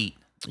 love of Pete.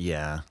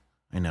 Yeah,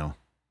 I know.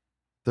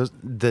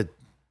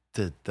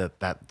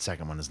 That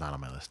second one is not on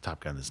my list.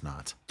 Top Gun is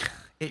not.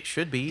 It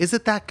should be. Is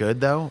it that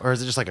good though, or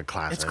is it just like a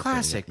classic? It's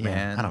classic, Yeah,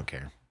 man. I don't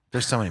care.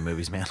 There's so many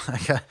movies, man.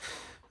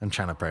 I'm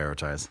trying to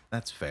prioritize.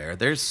 That's fair.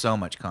 There's so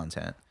much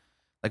content.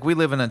 Like we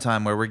live in a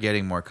time where we're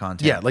getting more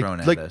content Yeah, thrown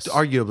like at us.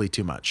 arguably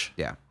too much.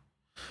 Yeah.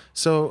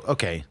 So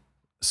okay,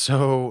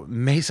 so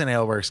Mason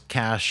Ale Works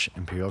Cash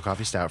Imperial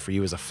Coffee Stout for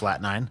you is a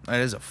flat 9.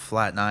 That is a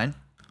flat 9.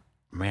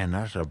 Man,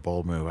 that's a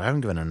bold move. I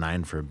haven't given a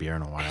 9 for a beer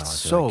in a while.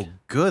 It's I feel so like.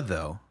 good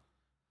though.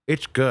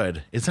 It's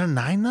good. Is it a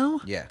 9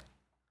 though? Yeah.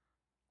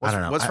 I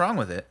don't know. What's wrong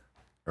with it?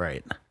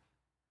 Right.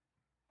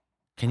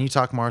 Can you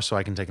talk more so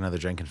I can take another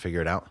drink and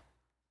figure it out?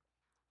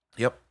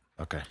 Yep.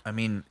 Okay. I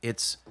mean,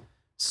 it's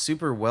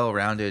super well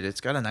rounded.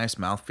 It's got a nice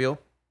mouthfeel.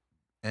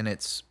 And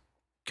it's,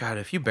 God,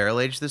 if you barrel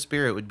age this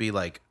beer, it would be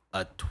like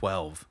a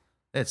 12.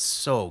 It's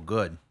so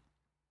good.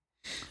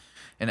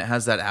 And it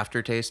has that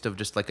aftertaste of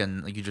just like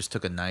you just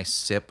took a nice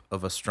sip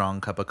of a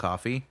strong cup of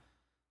coffee,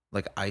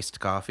 like iced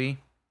coffee.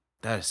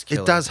 That is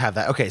killer. It does have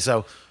that. Okay,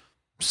 so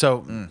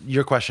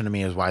your question to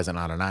me is why is it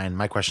not a 9?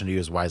 My question to you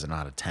is why is it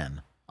not a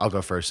 10? I'll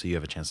go first so you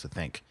have a chance to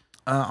think.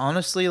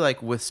 Honestly,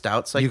 like with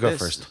stouts like You go this,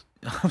 first.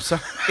 I'm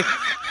sorry.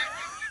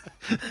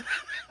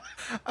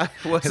 I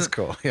wasn't. It's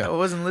cool. Yeah. I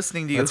wasn't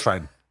listening to you. That's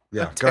fine.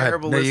 Yeah. A Go ahead.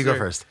 terrible No, you go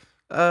listener. first.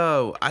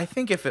 Oh, I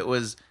think if it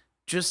was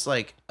just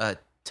like a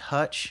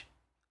touch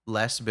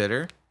less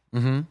bitter,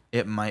 Mm-hmm.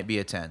 it might be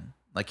a 10.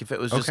 Like if it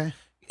was just Okay.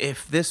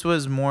 if this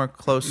was more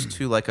close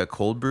to like a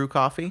cold brew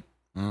coffee,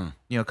 Mm.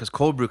 you know, because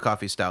cold brew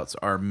coffee stouts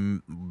are,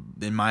 in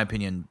my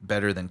opinion,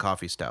 better than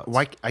coffee stouts.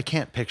 Why I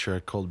can't picture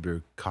a cold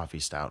brew coffee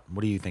stout.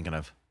 What are you thinking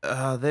of?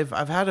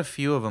 I've had a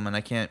few of them and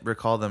I can't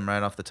recall them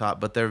right off the top,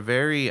 but they're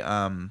very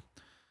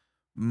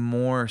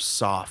more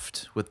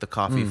soft with the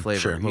coffee flavor.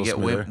 sure, a You little get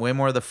smoother. way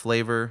more of the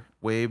flavor,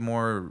 way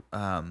more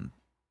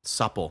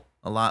supple,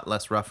 a lot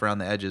less rough around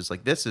the edges.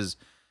 Like this is,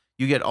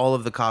 you get all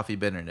of the coffee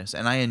bitterness,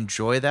 and I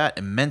enjoy that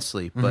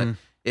immensely. But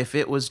if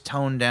it was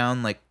toned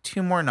down like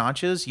 2 more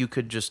notches, you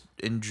could just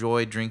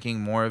enjoy drinking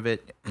more of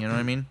it. You know what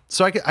I mean?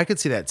 So I could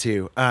see that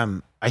too.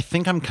 I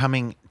think I'm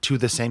coming to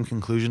the same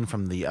conclusion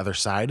from the other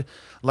side.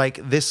 Like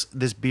this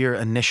beer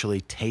initially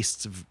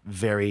tastes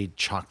very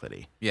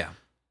chocolatey. Yeah.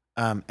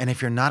 And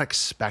if you're not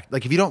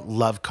if you don't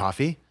love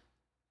coffee,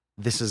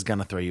 this is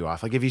gonna throw you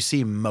off. Like if you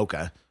see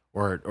mocha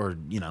or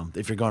you know,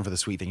 if you're going for the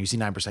sweet thing, you see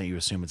 9%, you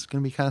assume it's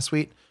gonna be kind of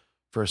sweet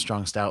for a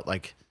strong stout.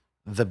 Like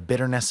the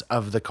bitterness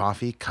of the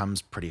coffee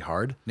comes pretty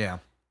hard. Yeah.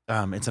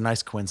 It's a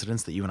nice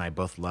coincidence that you and I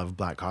both love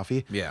black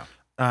coffee. Yeah.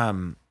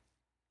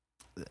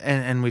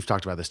 And we've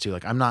talked about this too.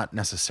 Like I'm not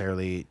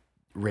necessarily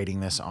rating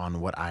this on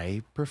what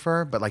I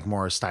prefer, but like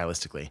more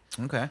stylistically.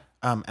 Okay.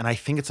 And I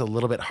think it's a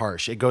little bit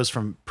harsh. It goes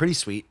from pretty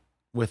sweet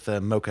with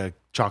the mocha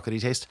chocolatey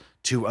taste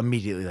to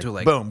immediately To,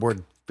 like, boom, we're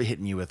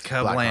hitting you with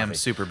black Kablam, coffee.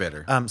 super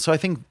bitter. So I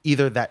think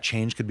either that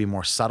change could be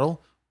more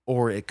subtle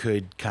or it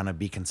could kind of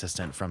be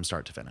consistent from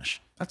start to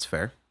finish. That's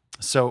fair.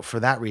 So for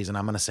that reason,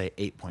 I'm going to say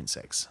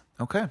 8.6.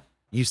 Okay.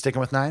 You sticking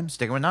with 9?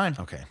 Sticking with 9.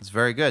 Okay. It's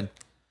very good.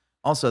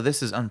 Also,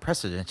 this is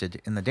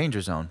unprecedented in the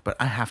danger zone, but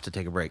I have to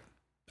take a break.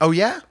 Oh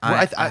yeah?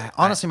 Well, I-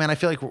 honestly, man, I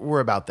feel like we're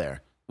about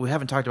there. We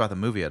haven't talked about the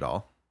movie at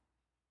all.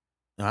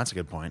 No, that's a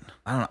good point.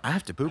 I don't know. I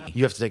have to poop.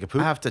 You have to take a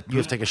poop. I have to You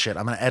have to take a shit.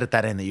 I'm going to edit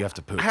that in that you have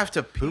to poop. I have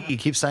to poop. You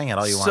keep saying it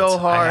all you want. So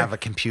hard. I have a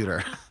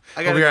computer.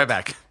 I We'll gotta be go. right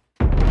back.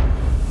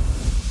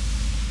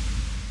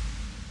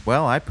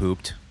 Well, I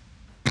pooped.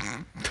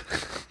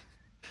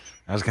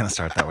 I was going to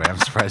start that way. I'm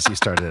surprised you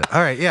started it.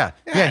 All right. Yeah.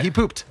 Yeah. He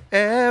pooped.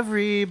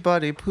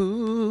 Everybody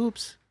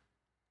poops.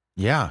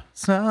 Yeah.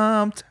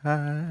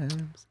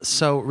 Sometimes.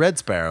 So Red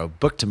Sparrow,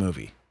 book to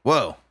movie.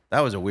 Whoa,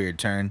 that was a weird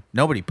turn.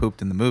 Nobody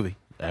pooped in the movie.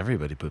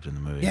 Everybody pooped in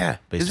the movie. Yeah,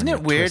 based isn't on it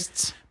the weird?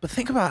 twists. But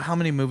think about how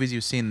many movies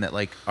you've seen that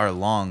like are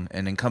long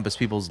and encompass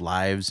people's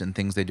lives and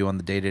things they do on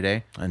the day to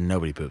day. And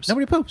nobody poops.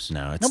 Nobody poops.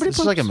 No, it's nobody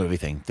just like a movie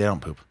thing. They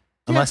don't poop.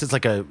 Unless it's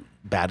like a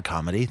bad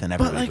comedy, then But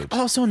everybody like poops.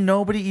 also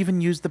nobody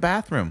even used the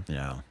bathroom.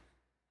 Yeah.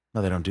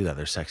 No, they don't do that.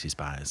 They're sexy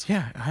spies.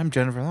 Yeah, I'm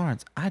Jennifer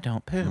Lawrence. I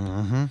don't poop.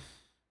 Mm-hmm.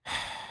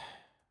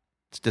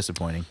 It's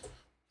disappointing.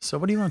 So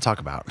what do you want to talk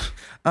about?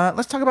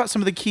 Let's talk about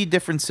some of the key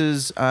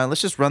differences. Let's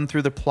just run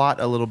through the plot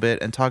a little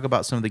bit and talk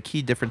about some of the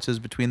key differences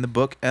between the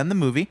book and the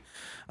movie.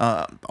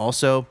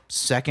 Also,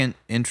 second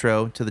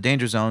intro to the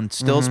Danger Zone.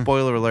 Still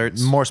spoiler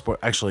alerts. More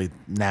spoilers.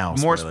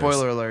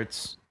 Spoiler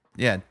alerts.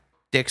 Yeah,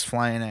 dicks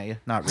flying at you.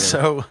 Not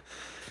really.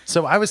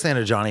 So I was saying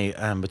to Johnny,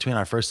 between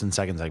our first and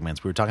second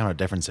segments, we were talking about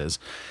differences.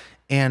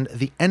 And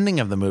the ending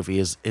of the movie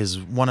is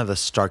one of the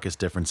starkest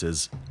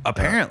differences,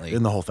 Apparently.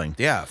 in the whole thing.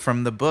 Yeah,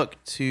 from the book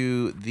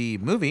to the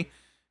movie,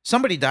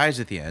 somebody dies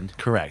at the end.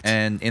 Correct.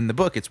 And in the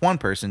book, it's one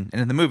person,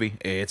 and in the movie,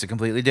 it's a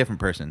completely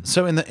different person.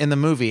 So in the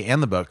movie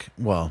and the book,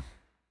 well,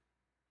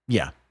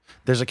 yeah,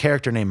 there's a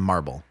character named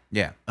Marble.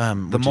 Yeah,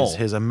 Which mole. is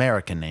his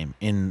American name.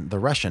 In the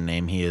Russian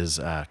name, he is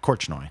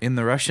Korchnoi. In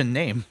the Russian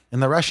name. In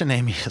the Russian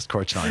name, he is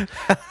Korchnoi.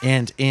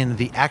 And in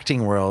the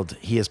acting world,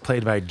 he is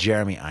played by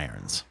Jeremy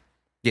Irons.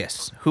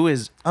 Yes, who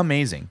is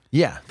amazing.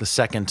 Yeah, the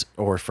second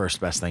or first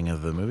best thing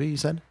of the movie, you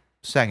said?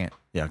 Second.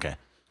 Yeah, okay.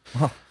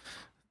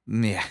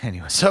 Yeah,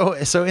 anyway. So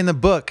in the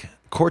book,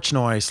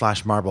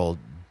 Korchnoi / Marble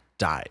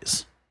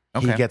dies.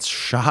 He Okay. gets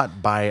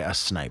shot by a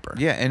sniper.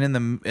 Yeah, and in the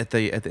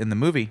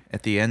movie,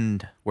 at the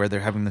end where they're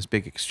having this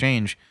big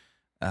exchange,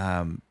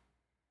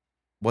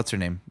 what's her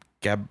name?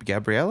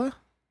 Gabriella?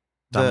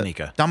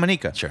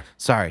 Dominica. Sure.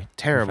 Sorry,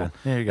 terrible.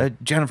 There you go.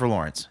 Jennifer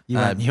Lawrence. You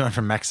went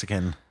from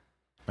Mexican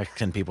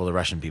people to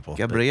Russian people.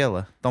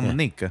 Gabriella.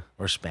 Dominica.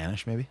 Or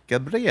Spanish, maybe?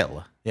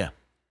 Gabriella. Yeah.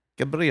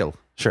 Gabrielle.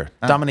 Sure.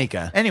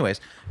 Dominica. Anyways,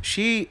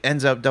 she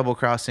ends up double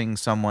crossing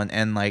someone,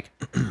 and like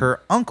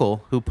her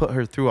uncle, who put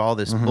her through all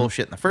this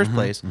bullshit in the 1st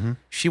place,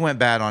 she went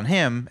bad on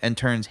him and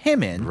turns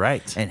him in.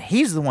 Right. And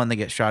he's the one that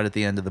gets shot at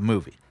the end of the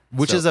movie.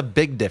 Which is a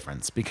big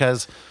difference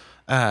because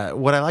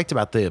what I liked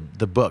about the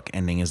book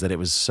ending is that it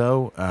was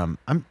so.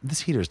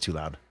 This heater is too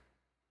loud.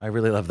 I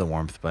really love the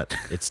warmth, but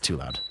it's too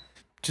loud.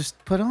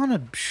 Just put on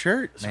a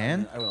shirt,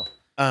 man. I will.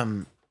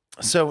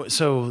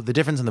 So the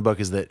difference in the book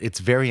is that it's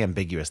very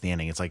ambiguous. The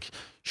ending. It's like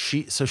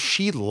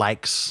she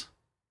likes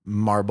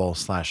Marble /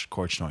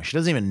 Korchnoi. She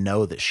doesn't even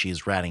know that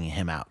she's ratting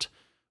him out,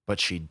 but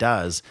she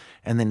does.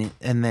 And then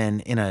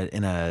in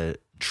a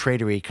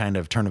traitory kind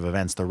of turn of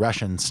events, the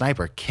Russian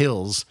sniper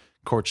kills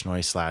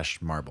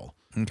Korchnoi / Marble.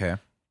 Okay.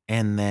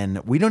 And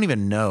then we don't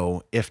even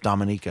know if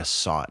Dominica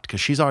saw it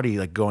because she's already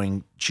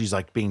she's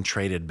being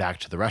traded back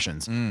to the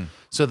Russians.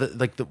 So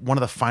one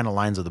of the final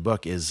lines of the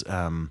book is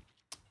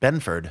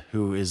Benford,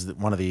 who is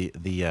one of the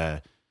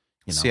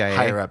CIA.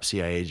 higher up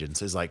CIA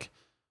agents, is like,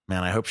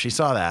 man, I hope she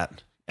saw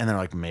that. And they're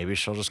like, maybe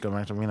she'll just go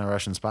back to being a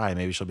Russian spy.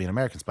 Maybe she'll be an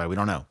American spy. We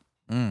don't know.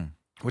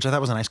 Which I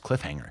thought was a nice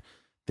cliffhanger.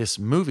 This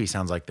movie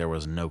sounds like there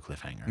was no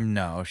cliffhanger.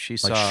 No, she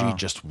Like saw. she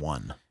just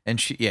won. And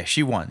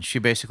she won. She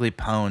basically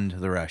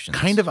pwned the Russians.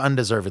 Kind of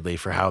undeservedly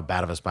for how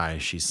bad of a spy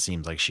she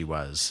seems like she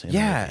was. In the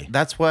Yeah, movie.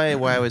 that's why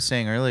I was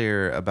saying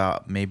earlier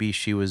about maybe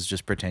she was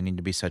just pretending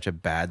to be such a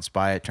bad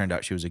spy. It turned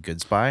out she was a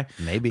good spy.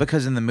 Maybe.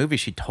 Because in the movie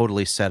she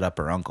totally set up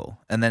her uncle,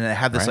 and then it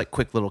had this Right. like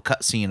quick little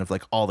cut scene of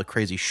like all the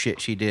crazy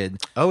shit she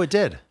did Oh, it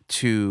did.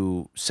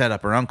 to set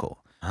up her uncle.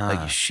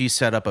 Like she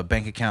set up a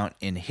bank account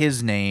in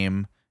his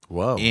name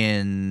Whoa.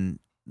 in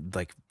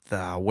like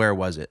where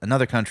was it?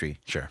 Another country.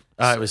 Sure.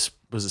 Was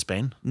it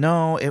Spain?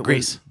 No, it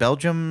Greece. was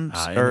Belgium.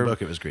 In the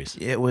book, it was Greece.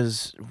 It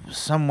was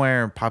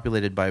somewhere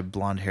populated by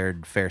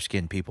blonde-haared,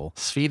 fair-skinned people.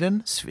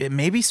 Sweden?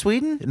 Maybe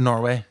Sweden?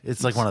 Norway?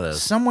 It's like one of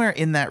those. Somewhere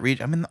in that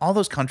region. I mean, all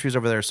those countries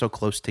over there are so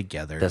close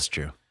together. That's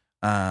true.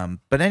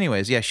 But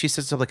anyways, yeah, she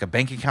sets up like a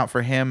bank account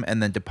for him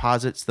and then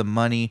deposits the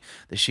money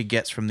that she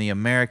gets from the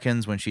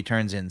Americans when she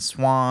turns in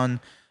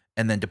Swan,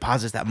 and then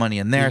deposits that money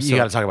in there. You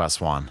got to talk about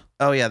Swan.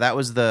 Oh yeah, that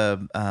was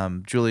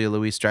the Julia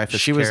Louis-Dreyfus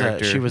She was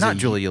character. Not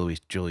Julia Louis.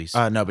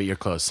 No, but you're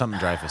close. Something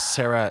Dreyfus.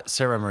 Sarah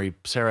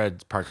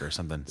Parker or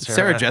something.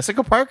 Sarah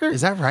Jessica Parker?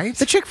 Is that right?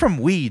 The chick from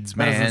Weeds, That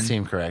man. doesn't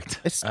seem correct.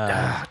 It's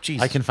jeez.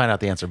 I can find out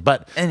the answer.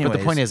 But the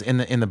Anyways. point is,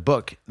 in the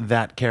book,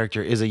 that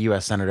character is a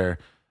U.S. senator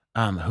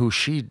who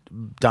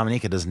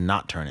Dominica does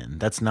not turn in.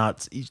 That's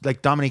not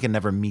like Dominica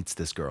never meets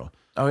this girl,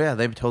 Oh yeah,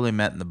 they've totally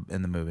met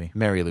in the movie.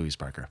 Mary Louise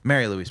Parker.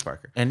 Mary Louise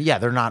Parker. And yeah,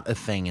 they're not a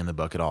thing in the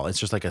book at all. It's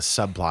just like a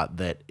subplot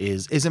that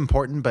is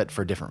important, but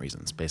for different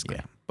reasons, basically.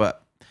 Yeah,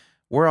 but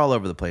we're all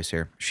over the place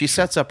here. She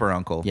sets up her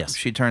uncle. Yes.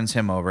 She turns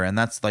him over, and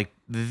that's like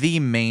the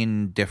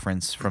main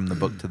difference from the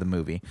book to the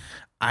movie.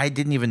 I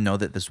didn't even know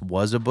that this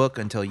was a book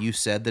until you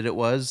said that it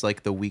was,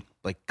 like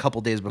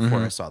couple days before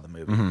I saw the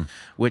movie,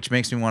 which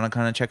makes me want to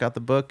kind of check out the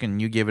book, and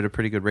you gave it a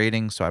pretty good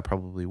rating, so I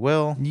probably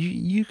will.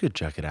 You could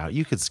check it out.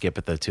 You could skip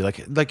it though too.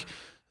 Like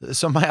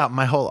So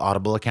my whole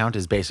Audible account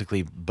is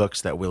basically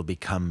books that will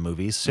become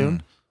movies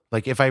soon.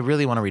 Like if I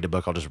really want to read a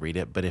book, I'll just read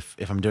it. But if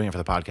I'm doing it for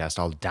the podcast,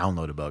 I'll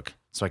download a book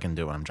so I can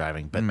do it when I'm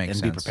driving. But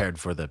Makes be sense. prepared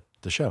for the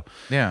show.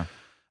 Yeah.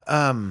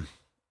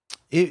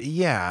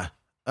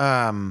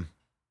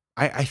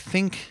 I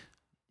think.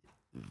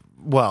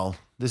 Well,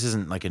 this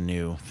isn't like a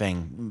new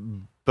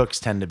thing. Books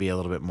tend to be a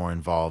little bit more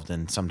involved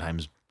and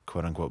sometimes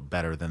quote unquote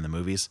better than the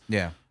movies.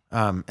 Yeah.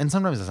 And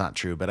sometimes that's not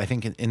true. But I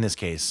think in this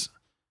case,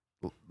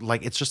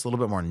 like it's just a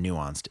little bit more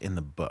nuanced in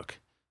the book.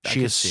 She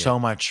could is see so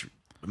much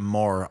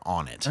more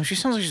on it. Oh, she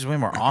sounds like she's way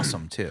more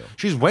awesome too.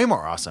 She's way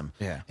more awesome.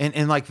 Yeah.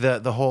 And like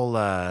the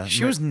whole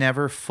She was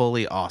never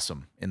fully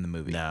awesome in the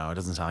movie. no, it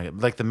doesn't sound like it.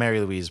 Like the Mary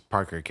Louise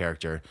Parker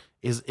character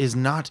is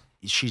not,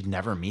 she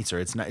never meets her.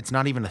 It's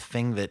not even a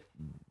thing that,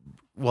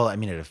 well, I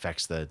mean, it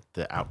affects the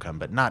outcome,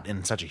 but not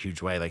in such a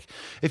huge way. Like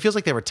it feels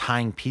like they were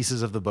tying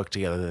pieces of the book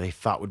together that they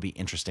thought would be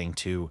interesting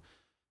to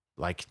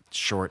like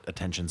short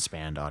attention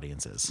spanned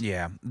audiences.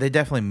 Yeah, they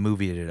definitely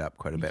movied it up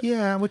quite a bit.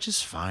 Yeah, which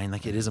is fine.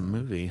 Like it is a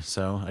movie,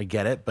 so I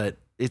get it. But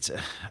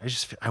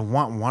I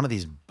want one of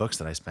these books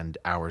that I spend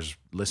hours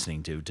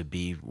listening to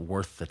be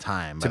worth the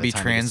time. To by be the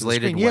time it gets to the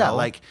translated screen. Yeah, well.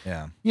 like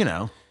Yeah. you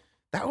know,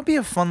 That would be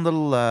a fun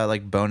little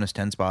like bonus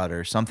 10 spot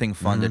or something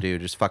fun to do.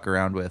 Just fuck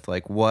around with.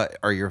 Like, what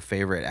are your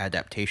favorite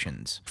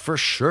adaptations? for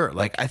sure.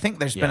 Like, I think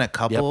there's Yeah. been a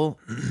couple,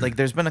 like,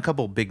 there's been a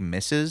couple big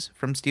misses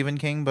from Stephen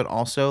King, but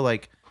also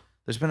like,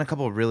 there's been a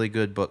couple really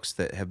good books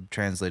that have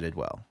translated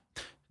well.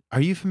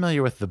 Are you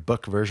familiar with the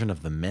book version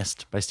of The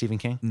Mist by Stephen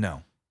King?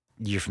 No.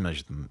 You're familiar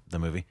with the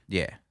movie?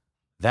 Yeah.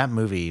 That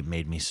movie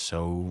made me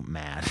so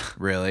mad.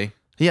 Really?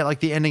 Yeah, like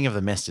the ending of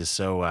The Mist is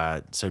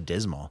so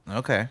dismal.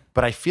 Okay.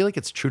 But I feel like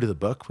it's true to the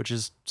book, which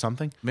is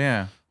something.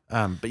 Yeah.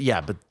 But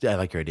I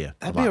like your idea.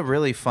 That'd be a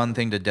really fun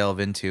thing to delve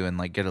into and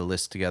like get a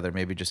list together.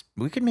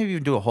 We could maybe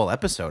even do a whole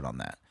episode on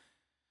that.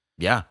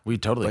 Yeah, we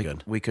totally Like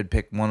could. we could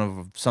pick one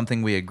of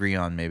something we agree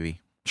on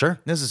maybe. Sure.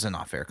 This is an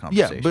off-air Yeah,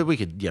 conversation. but we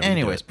could. Yeah. we could do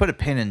Anyways, it. put a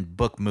pin in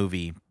book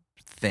movie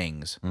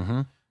things.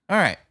 Mm-hmm. All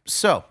right.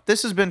 So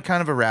this has been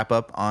kind of a wrap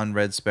up on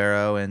Red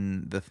Sparrow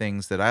and the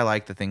things that I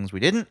like, the things we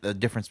didn't, the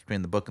difference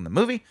between the book and the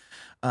movie.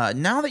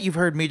 Now that you've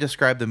heard me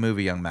describe the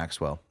movie, Young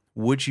Maxwell,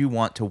 would you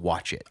want to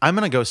watch it? I'm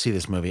gonna go see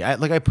this movie.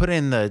 I put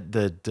in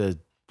the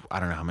I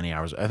don't know how many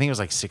hours. I think it was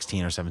like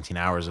 16 or 17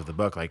 hours of the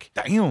book. Like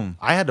Damn.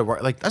 I had to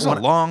work. Like That's a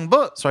long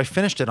book. So I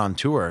finished it on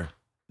tour.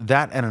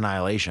 That and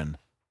Annihilation,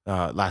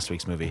 last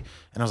week's movie,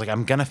 and I was like,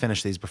 I'm gonna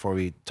finish these before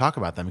we talk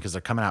about them because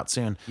they're coming out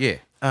soon. Yeah.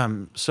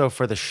 So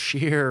for the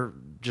sheer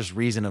just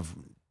reason of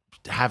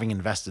having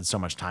invested so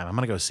much time, I'm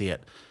gonna go see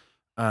it.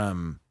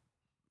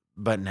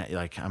 But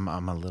like I'm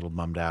a little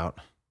bummed out.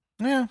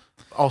 Yeah.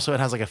 Also, it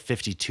has like a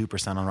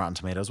 52% on Rotten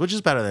Tomatoes, which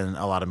is better than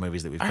a lot of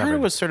movies that we've I covered. heard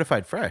it was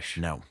certified fresh.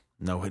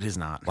 No, it is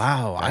not.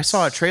 Wow. I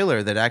saw a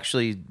trailer that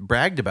actually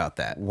bragged about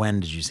that. When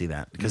did you see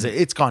that? Because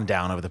it's gone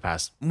down over the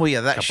past. Well, yeah,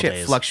 that couple shit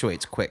days.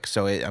 fluctuates quick.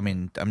 So,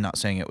 I'm not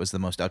saying it was the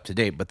most up to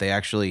date, but they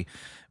actually,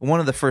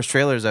 one of the first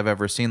trailers I've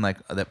ever seen, like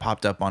that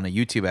popped up on a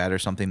YouTube ad or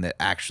something that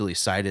actually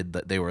cited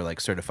that they were like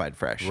certified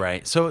fresh.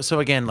 Right. So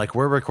again, like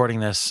we're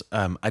recording this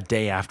a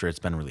day after it's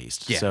been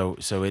released. Yeah.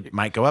 So it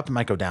might go up, it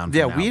might go down.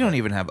 Yeah, from now, we don't but-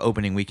 even have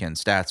opening weekend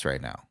stats right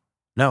now.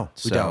 No,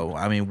 we So,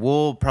 don't.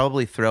 we'll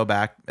probably throw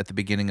back at the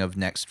beginning of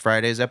next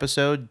Friday's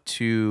episode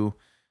to,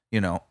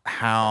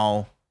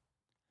 how,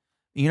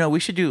 we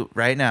should do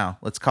right now.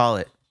 Let's call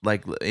it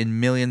like in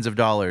millions of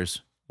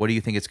dollars. What do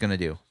you think it's going to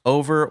do?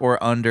 Over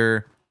or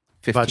under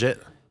 50?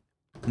 Budget.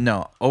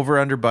 No, over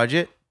under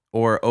budget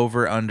or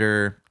over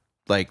under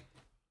like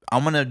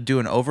I'm going to do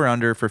an over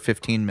under for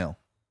 15 mil.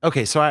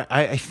 Okay, so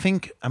I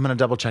think I'm gonna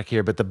double check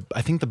here, but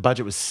I think the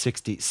budget was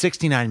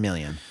 69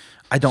 million.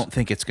 I don't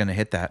think it's going to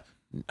hit that.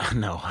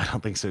 No, I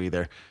don't think so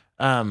either.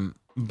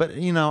 But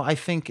I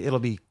think it'll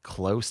be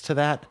close to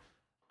that.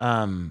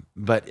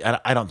 But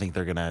I don't think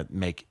they're gonna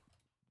make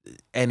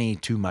any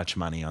too much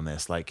money on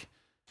this. Like,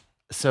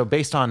 so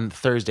based on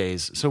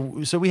Thursdays, so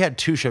we had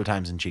 2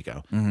 showtimes in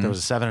Chico. There was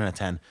a 7 and a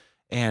 10,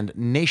 and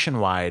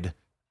nationwide,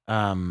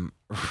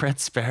 Red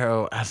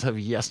Sparrow as of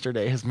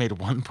yesterday has made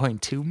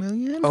 1.2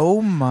 million.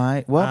 Oh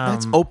my. Well,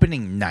 that's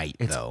opening night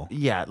It's, though.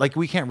 yeah, like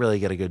we can't really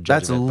get a good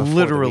judge That's of it before the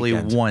literally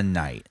weekend. one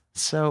night.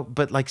 So,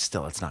 but like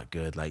still, it's not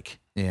good. Like,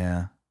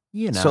 Yeah.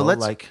 so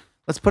let's like.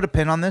 let's put a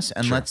pin on this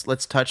and Sure.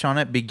 let's touch on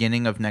it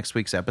beginning of next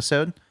week's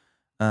episode.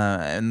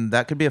 And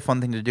that could be a fun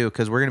thing to do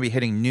because we're going to be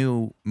hitting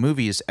new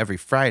movies every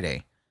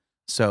Friday.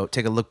 So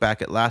take a look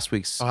back at last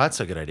week's Oh, that's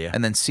a good idea.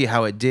 and then see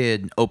how it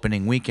did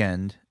opening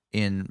weekend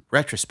in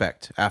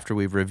retrospect after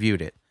we've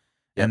reviewed it.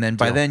 Yep, And then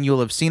by deal. then you'll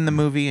have seen the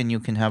movie and you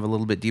can have a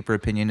little bit deeper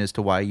opinion as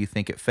to why you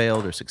think it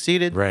failed or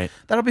succeeded. Right.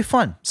 That'll be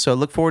fun. So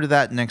look forward to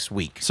that next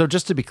week. So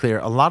just to be clear,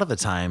 a lot of the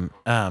time,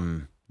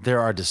 there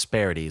are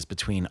disparities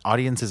between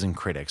audiences and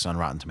critics on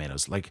Rotten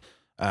Tomatoes. Like,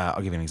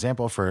 I'll give you an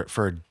example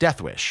for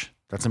Death Wish.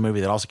 That's a movie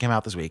that also came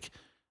out this week.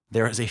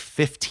 There is a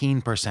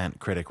 15%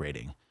 critic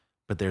rating,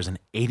 but there's an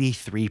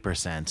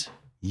 83%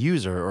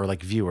 user or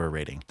like viewer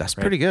rating. That's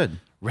right? pretty good.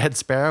 Red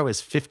Sparrow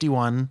is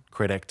 51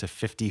 critic to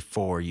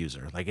 54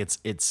 user. Like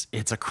it's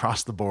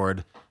across the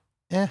board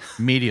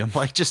medium.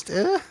 like just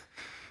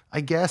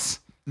I guess.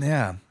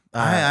 Yeah.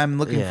 I'm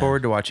looking yeah.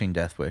 forward to watching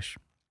Death Wish.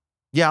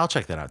 Yeah, I'll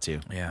check that out too.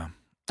 Yeah.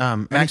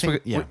 anything- Max, we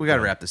got to go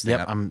wrap this thing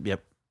yep, up.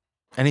 Yep.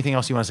 Anything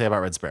else you want to say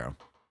about Red Sparrow?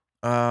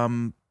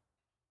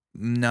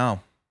 No.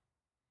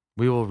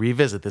 We will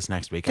revisit this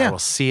next week. Yeah. I will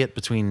see it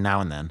between now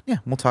and then. Yeah,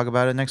 we'll talk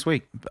about it next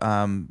week.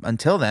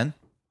 Until then,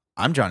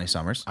 I'm Johnny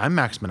Summers, I'm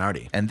Max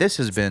Minardi. and this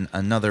has been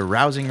another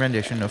rousing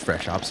rendition of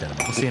Fresh Hop Cinema.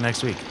 We'll see you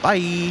next week.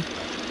 Bye.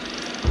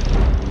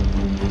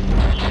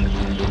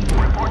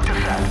 Report to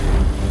set.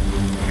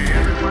 Okay,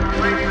 everyone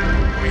ready?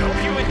 We hope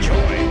you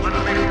enjoy. Let's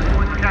make this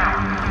one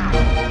count.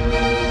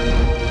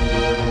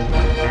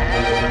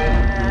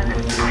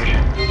 And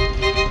action.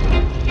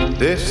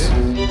 This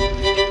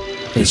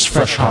is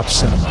Fresh Hop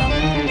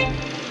Cinema.